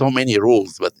put so many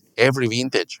rules, but every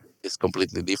vintage is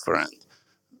completely different.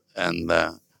 And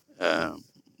uh,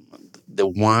 the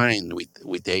wine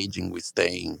with aging, with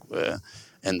staying,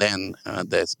 and then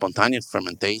the spontaneous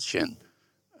fermentation,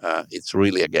 it's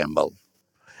really a gamble.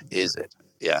 Is it?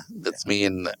 Yeah, that's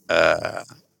mean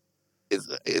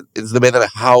it's the matter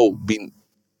how been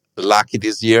lucky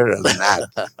this year or not.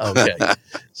 Okay.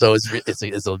 So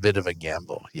it's a bit of a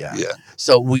gamble. Yeah. Yeah.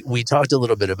 So we talked a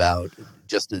little bit about,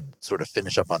 just to sort of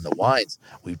finish up on the wines.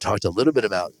 We've talked a little bit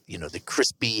about the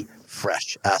crispy,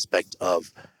 fresh aspect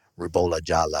of Ribolla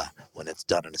Gialla when it's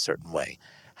done in a certain way.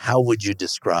 How would you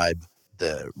describe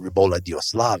the Ribolla di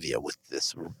Oslavia with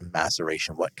this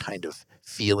maceration? What kind of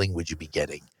feeling would you be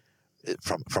getting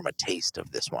from a taste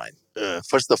of this wine?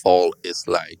 First of all, it's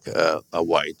like a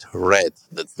white red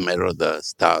that's made of the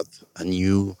start a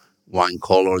new wine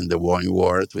color in the wine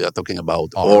world. We are talking about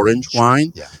orange Orange.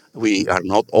 wine. Yeah. We are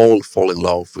not all fall in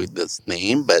love with this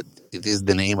name, but it is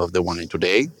the name of the wine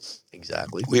today.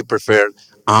 Exactly. We prefer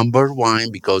amber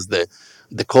wine because the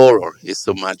color is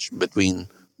so much between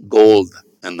gold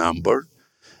and amber.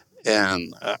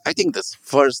 And I think this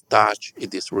first touch,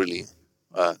 it is really,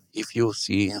 if you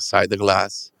see inside the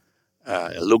glass,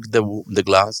 look the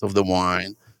glass of the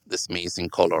wine, this amazing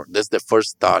color. That's the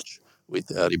first touch with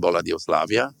Ribolla di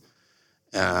Oslavia.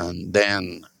 And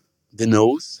then the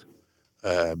nose,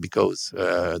 because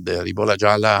the Ribolla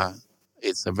Gialla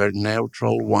is a very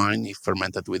neutral wine if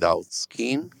fermented without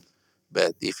skin.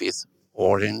 But if it's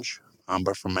orange,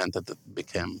 amber fermented, it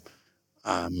became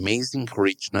amazing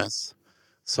richness.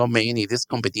 So many, this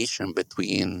competition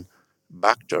between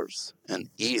bacters and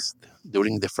yeast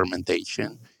during the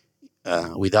fermentation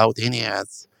without any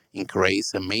ads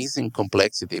increase amazing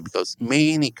complexity because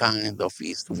many kind of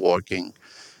yeast working.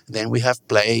 Then we have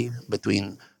play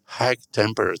between high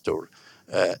temperature,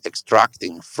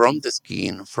 extracting from the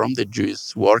skin, from the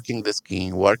juice, working the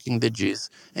skin, working the juice,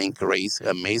 and increase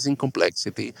amazing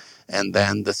complexity. And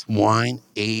then this wine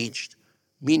aged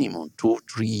minimum 2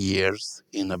 3 years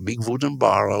in a big wooden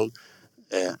barrel.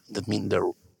 That means they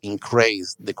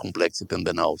increase the complexity in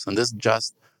the nose. And this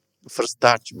just first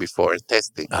touch before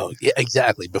testing. Oh, yeah,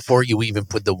 exactly. Before you even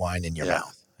put the wine in your Yeah,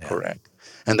 mouth. Yeah. correct.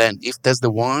 And then if there's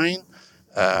the wine,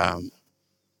 um,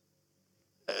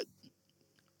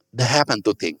 there happen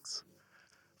two things.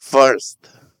 First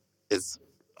is,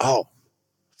 oh,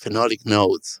 phenolic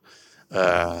notes,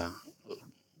 uh,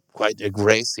 quite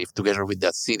aggressive together with the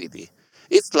acidity.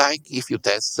 It's like if you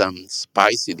test some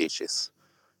spicy dishes.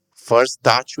 First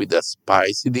touch with a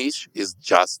spicy dish is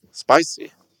just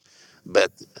spicy.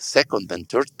 But second and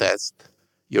third test,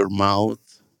 your mouth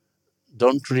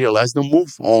don't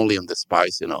move only on the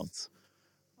spicy notes.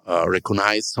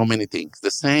 Recognize so many things.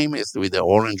 The same is with the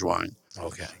orange wine.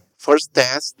 Okay. First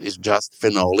test is just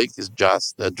phenolic, is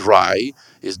just dry,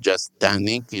 is just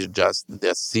tannic, is just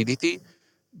the acidity.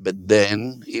 But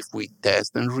then, if we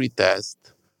test and retest,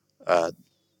 uh,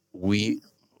 we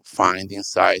find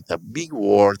inside a big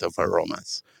world of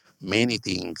aromas, many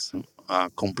things,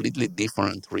 completely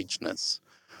different richness,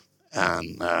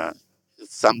 and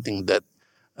it's something that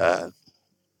uh,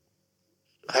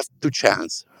 have two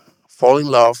chance: fall in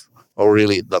love or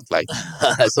really not like.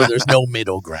 So there's no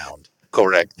middle ground.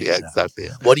 Correct. Yeah, Exactly.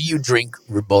 exactly. What do you drink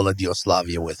Ribolla di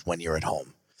Oslavia with when you're at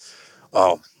home?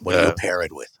 Oh, What do you pair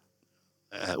it with?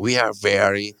 we are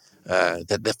very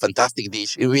the fantastic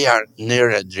dish. We are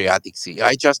near Adriatic Sea.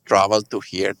 I just traveled to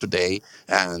here today,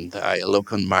 and I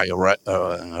look on my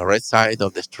right side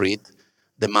of the street,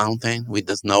 the mountain with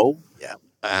the snow, Yeah.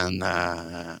 and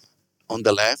on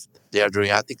the left, the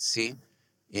Adriatic Sea.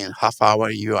 In half hour,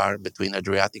 you are between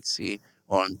Adriatic Sea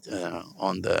on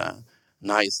the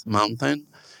nice mountain,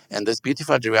 And this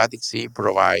beautiful Adriatic Sea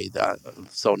provide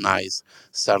so nice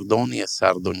sardonia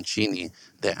sardoncini,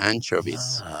 the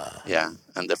anchovies. Ah, Yeah,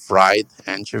 and the fried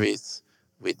anchovies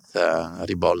with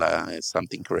ribolla is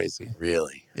something crazy.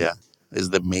 really? Yeah, it's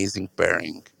the amazing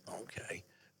pairing. Okay.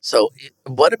 So,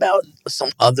 what about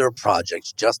some other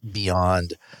projects just beyond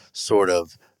sort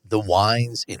of the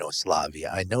wines in Oslavia?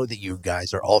 I know that you guys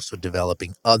are also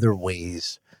developing other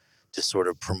ways to sort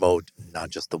of promote not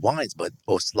just the wines, but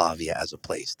Oslavia as a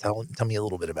place. Tell me a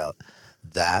little bit about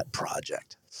that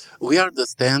project. We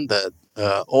understand that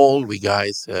all we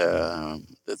guys,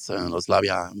 that's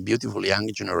Yugoslavia, beautiful young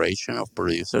generation of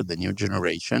producers, the new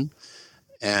generation,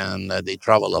 and they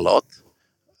travel a lot.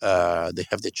 They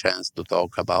have the chance to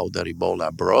talk about the Ribola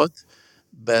abroad.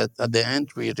 But at the end,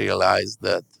 we realized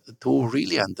that to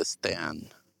really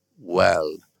understand well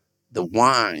the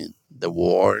wine, the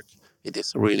work, it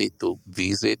is really to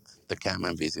visit, to come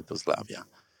and visit Yugoslavia.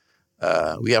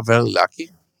 We are very lucky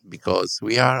because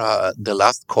we are the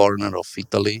last corner of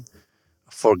Italy,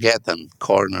 forgotten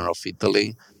corner of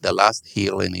Italy, the last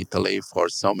hill in Italy for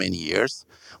so many years.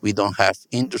 We don't have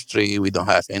industry, we don't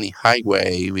have any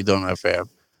highway, we don't have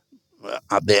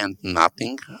at the end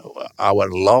nothing. Our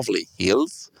lovely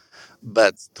hills,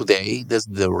 but today there's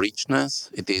the richness.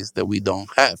 It is that we don't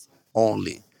have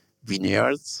only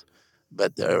vineyards,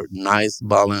 but there nice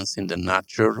balance in the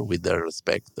nature with the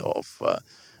respect of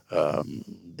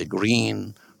the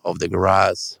green, of the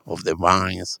grass, of the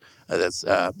vines. That's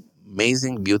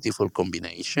amazing, beautiful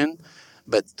combination.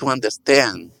 But to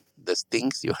understand these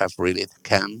things, you have really to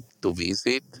come to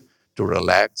visit, to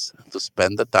relax, to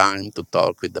spend the time, to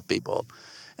talk with the people.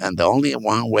 And the only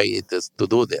one way it is to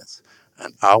do this.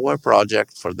 And our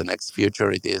project for the next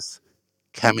future, it is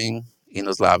coming in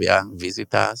Yugoslavia,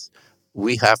 visit us.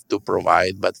 We have to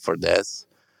provide, but for this,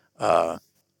 uh,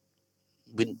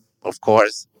 we, of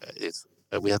course,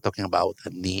 we are talking about a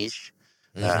niche.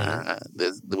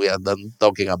 Mm-hmm. We are not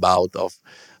talking about of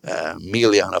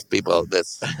million of people.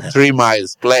 That's 3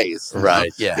 miles place, you know.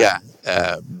 Right. Yeah.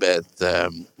 Yeah, but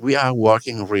we are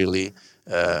working really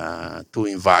to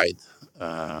invite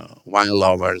wine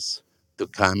lovers to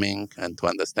coming and to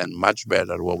understand much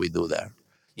better what we do there.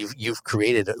 You've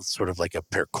created a sort of like a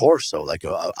percorso, like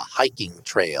a hiking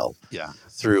trail Yeah,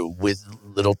 through with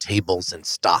little tables and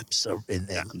stops, yeah. and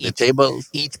The table,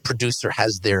 each producer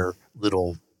has their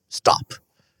little stop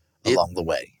it along the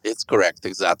way. it's correct,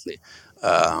 exactly.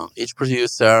 Each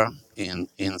producer in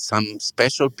some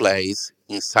special place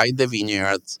inside the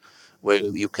vineyards where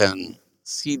you can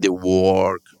see the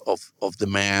work of the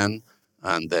man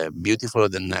and the beautiful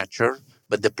of the nature,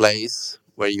 but the place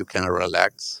where you can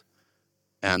relax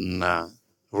and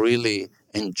really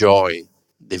enjoy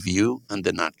the view and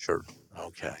the nature.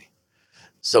 Okay.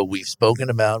 So we've spoken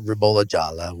about Ribolla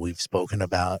Gialla. We've spoken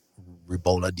about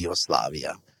Ribolla di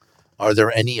Oslavia. Are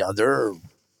there any other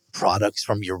products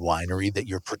from your winery that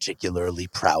you're particularly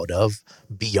proud of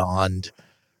beyond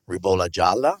Ribolla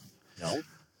Gialla? No.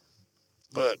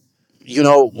 But you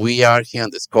know, we are here in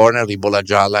this corner. Ribolla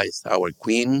Gialla is our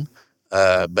queen,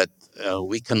 but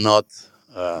we cannot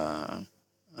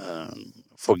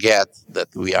forget that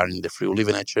we are in the Friuli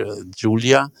Venezia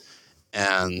Giulia,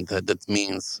 and that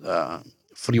means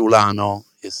Friulano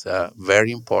is a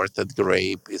very important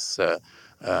grape. Is a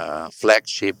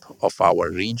flagship of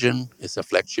our region. It's a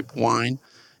flagship wine,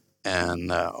 and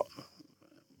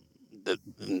the,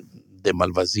 the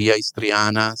Malvasia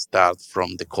Istriana starts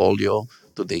from the Collio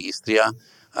to the Istria.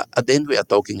 Then we are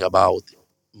talking about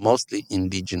mostly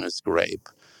indigenous grape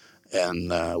and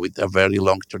with a very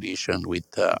long tradition with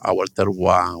our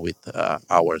terroir, with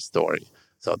our story.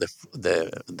 So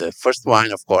the first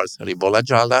wine, of course, Ribolla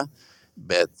Gialla,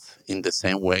 but in the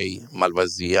same way,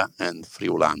 Malvasia and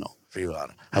Friulano.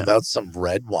 Friulano. How Yeah. about some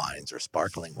red wines or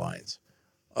sparkling wines?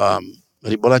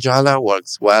 Ribolla Gialla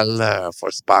works well for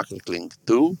sparkling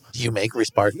too, Do you make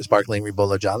sparkling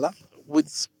Ribolla Gialla?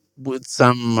 with with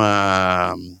some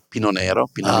Pinot Nero,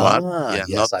 Pinot Noir. Ah, Yeah, not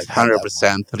yes, I've had that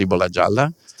one. 100% Ribolla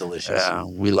Gialla. It's delicious.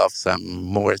 We love some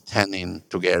more tannin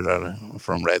together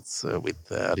from reds with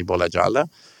Ribolla Gialla,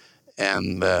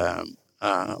 and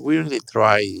we really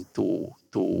try to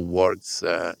work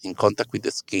in contact with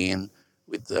the skin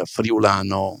with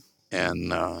Friulano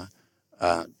and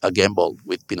a gamble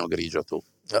with Pinot Grigio too.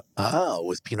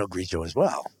 With Pinot Grigio as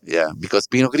well. Yeah, because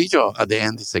Pinot Grigio at the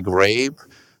end is a grape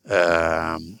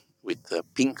with a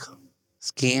pink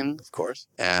skin Of course.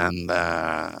 and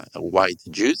white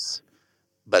juice,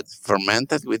 but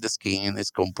fermented with the skin is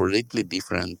completely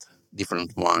different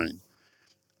wine.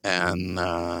 And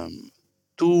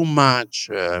too much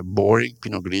boring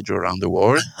Pinot Grigio around the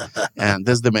world, and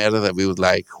that's the matter that we would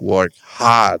like work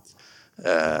hard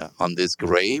on this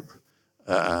grape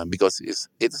because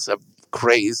it's a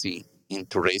crazy,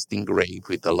 interesting grape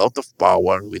with a lot of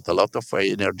power, with a lot of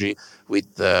energy,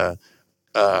 with a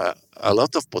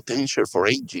lot of potential for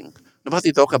aging.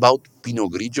 Nobody talk about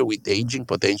Pinot Grigio with aging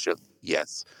potential.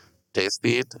 Yes, taste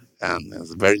it, and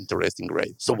it's a very interesting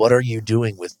grape. So what are you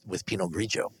doing with Pinot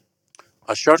Grigio?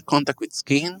 A short contact with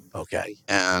skin, Okay.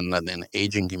 and then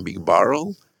aging in big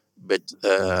barrel. But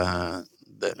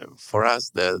for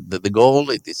us, the goal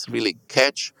it is really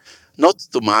catch not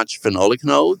too much phenolic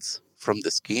notes from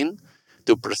the skin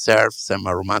to preserve some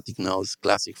aromatic notes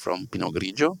classic from Pinot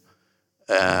Grigio.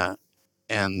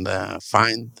 And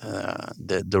find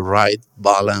the right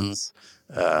balance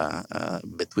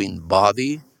between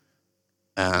body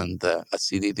and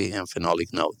acidity and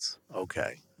phenolic notes.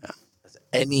 Okay. Yeah.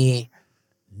 Any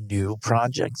new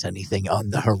projects? Anything on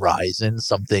the horizon?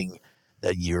 Something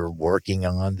that you're working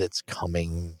on that's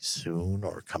coming soon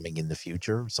or coming in the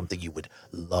future? Something you would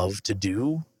love to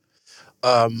do?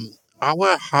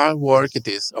 Our hard work it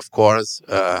is, of course,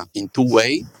 in two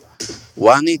ways.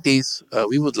 One, it is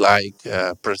we would like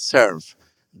preserve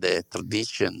the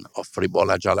tradition of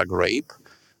Fribola Jala grape.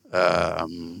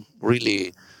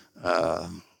 Really, uh,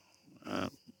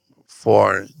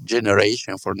 for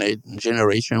generation,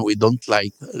 we don't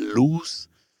like lose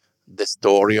the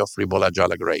story of Fribola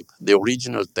Jala grape. The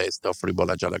original taste of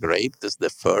Fribola Jala grape is the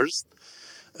first.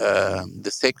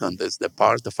 The second is the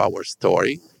part of our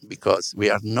story because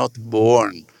we are not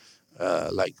born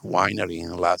like winery in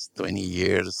the last 20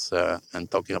 years and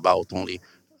talking about only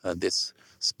this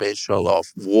special of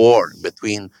war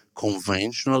between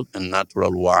conventional and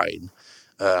natural wine.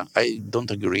 I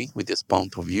don't agree with this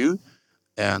point of view.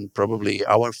 And probably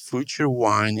our future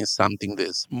wine is something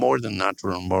that's more than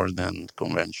natural, more than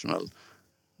conventional.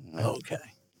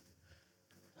 Okay.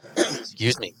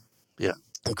 Excuse me. Yeah.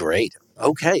 Great.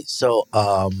 Okay. So,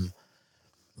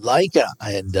 Leica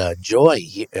and Joy,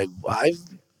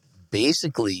 I've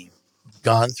basically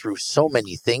gone through so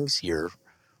many things here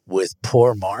with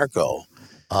poor Marco.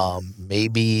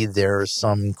 Maybe there's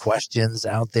some questions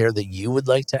out there that you would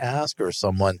like to ask, or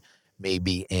someone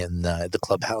maybe in the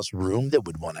clubhouse room that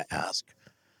would want to ask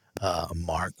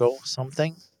Marco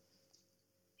something.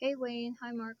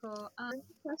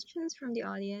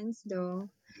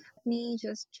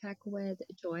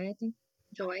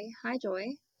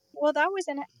 Well, that was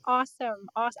an awesome.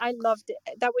 I loved it.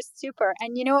 That was super.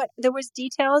 And you know what? There was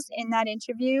details in that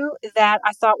interview that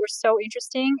I thought were so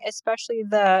interesting, especially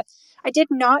I did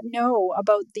not know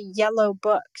about the yellow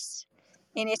books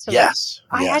in Italy. Yes.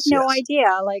 I had no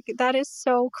idea. Like, that is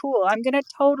so cool. I'm going to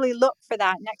totally look for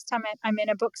that next time I'm in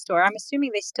a bookstore. I'm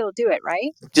assuming they still do it,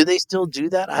 right? Do they still do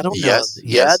that? I don't know. Yes,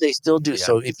 Yeah, yes. they still do. Yeah.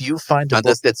 So if you find a And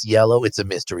book that's yellow, it's a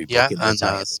mystery book Yeah, in the and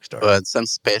Italian bookstore. some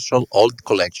special old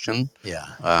collection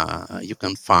Yeah. you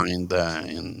can find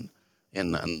in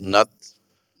not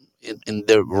in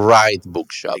the right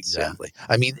bookshops. Exactly.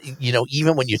 I mean,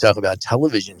 even when you talk about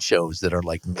television shows that are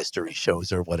like mystery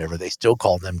shows or whatever, they still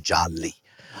call them gialli.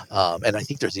 And I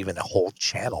think there's even a whole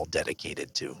channel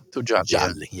dedicated to gialli.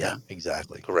 gialli. Yeah,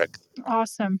 exactly. Correct.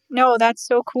 Awesome. No, that's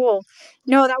so cool.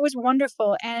 No, that was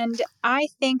wonderful. And I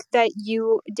think that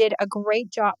you did a great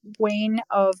job, Wayne,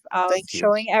 of Thank you.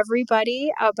 showing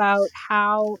everybody about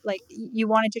how, like, you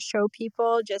wanted to show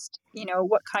people just,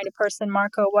 what kind of person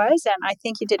Marco was. And I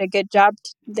think you did a good job.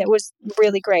 That was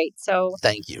really great. So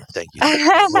Thank you.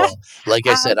 Well, like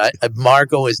I said,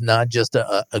 Marco is not just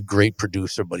a great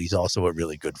producer, but he's also a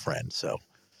really good friend. So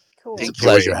cool. it's a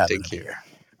pleasure having him here.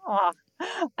 Aw,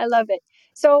 I love it.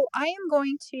 So I am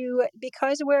going to,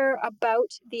 because we're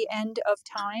about the end of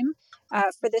time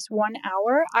for this 1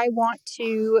 hour, I want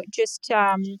to just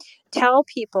tell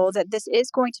people that this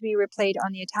is going to be replayed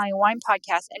on the Italian Wine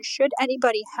Podcast. And should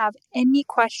anybody have any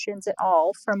questions at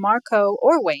all for Marco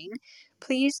or Wayne,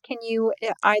 please can you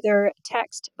either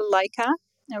text Leica,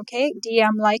 okay,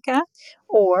 DM Leica,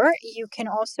 or you can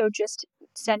also just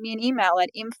send me an email at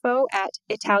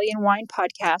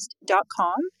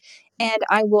info@italianwinepodcast.com and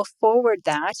I will forward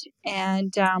that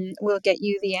and we'll get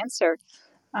you the answer.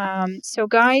 So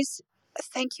guys,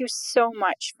 thank you so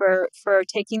much for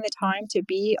taking the time to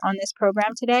be on this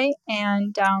program today.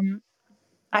 And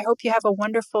I hope you have a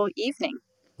wonderful evening.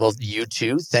 Well, you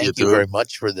too. Thank you very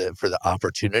much for the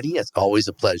opportunity. It's always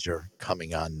a pleasure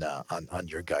coming on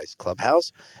your guys'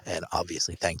 clubhouse, and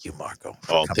obviously, thank you, Marco.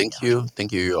 Thank you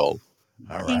all.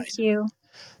 All right. Thank you.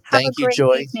 Thank have a you, great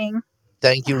Joy. evening.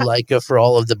 Thank you, Leica, for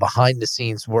all of the behind the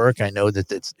scenes work. I know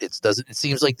that it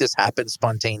seems like this happens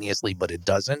spontaneously, but it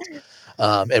doesn't.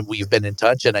 And we've been in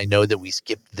touch, and I know that we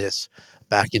skipped this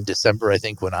back in December, I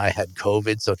think, when I had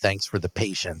COVID. So thanks for the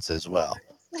patience as well.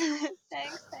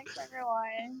 Thanks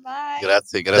everyone. Bye.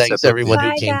 Grazie a Thanks tutti. everyone who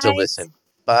Bye, came to guys. listen.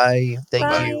 Bye. Thank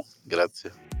Bye. you.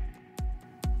 Grazie.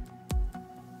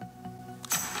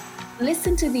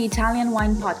 Listen to the Italian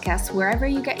Wine Podcast wherever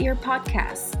you get your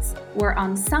podcasts. We're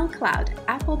on SoundCloud,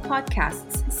 Apple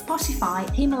Podcasts, Spotify,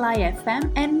 Himalaya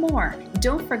FM, and more.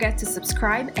 Don't forget to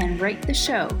subscribe and rate the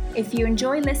show. If you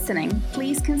enjoy listening,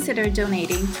 please consider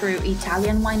donating through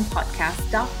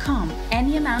ItalianWinePodcast.com.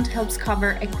 Any amount helps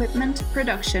cover equipment,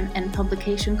 production, and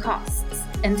publication costs.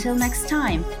 Until next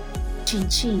time, cin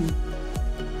cin.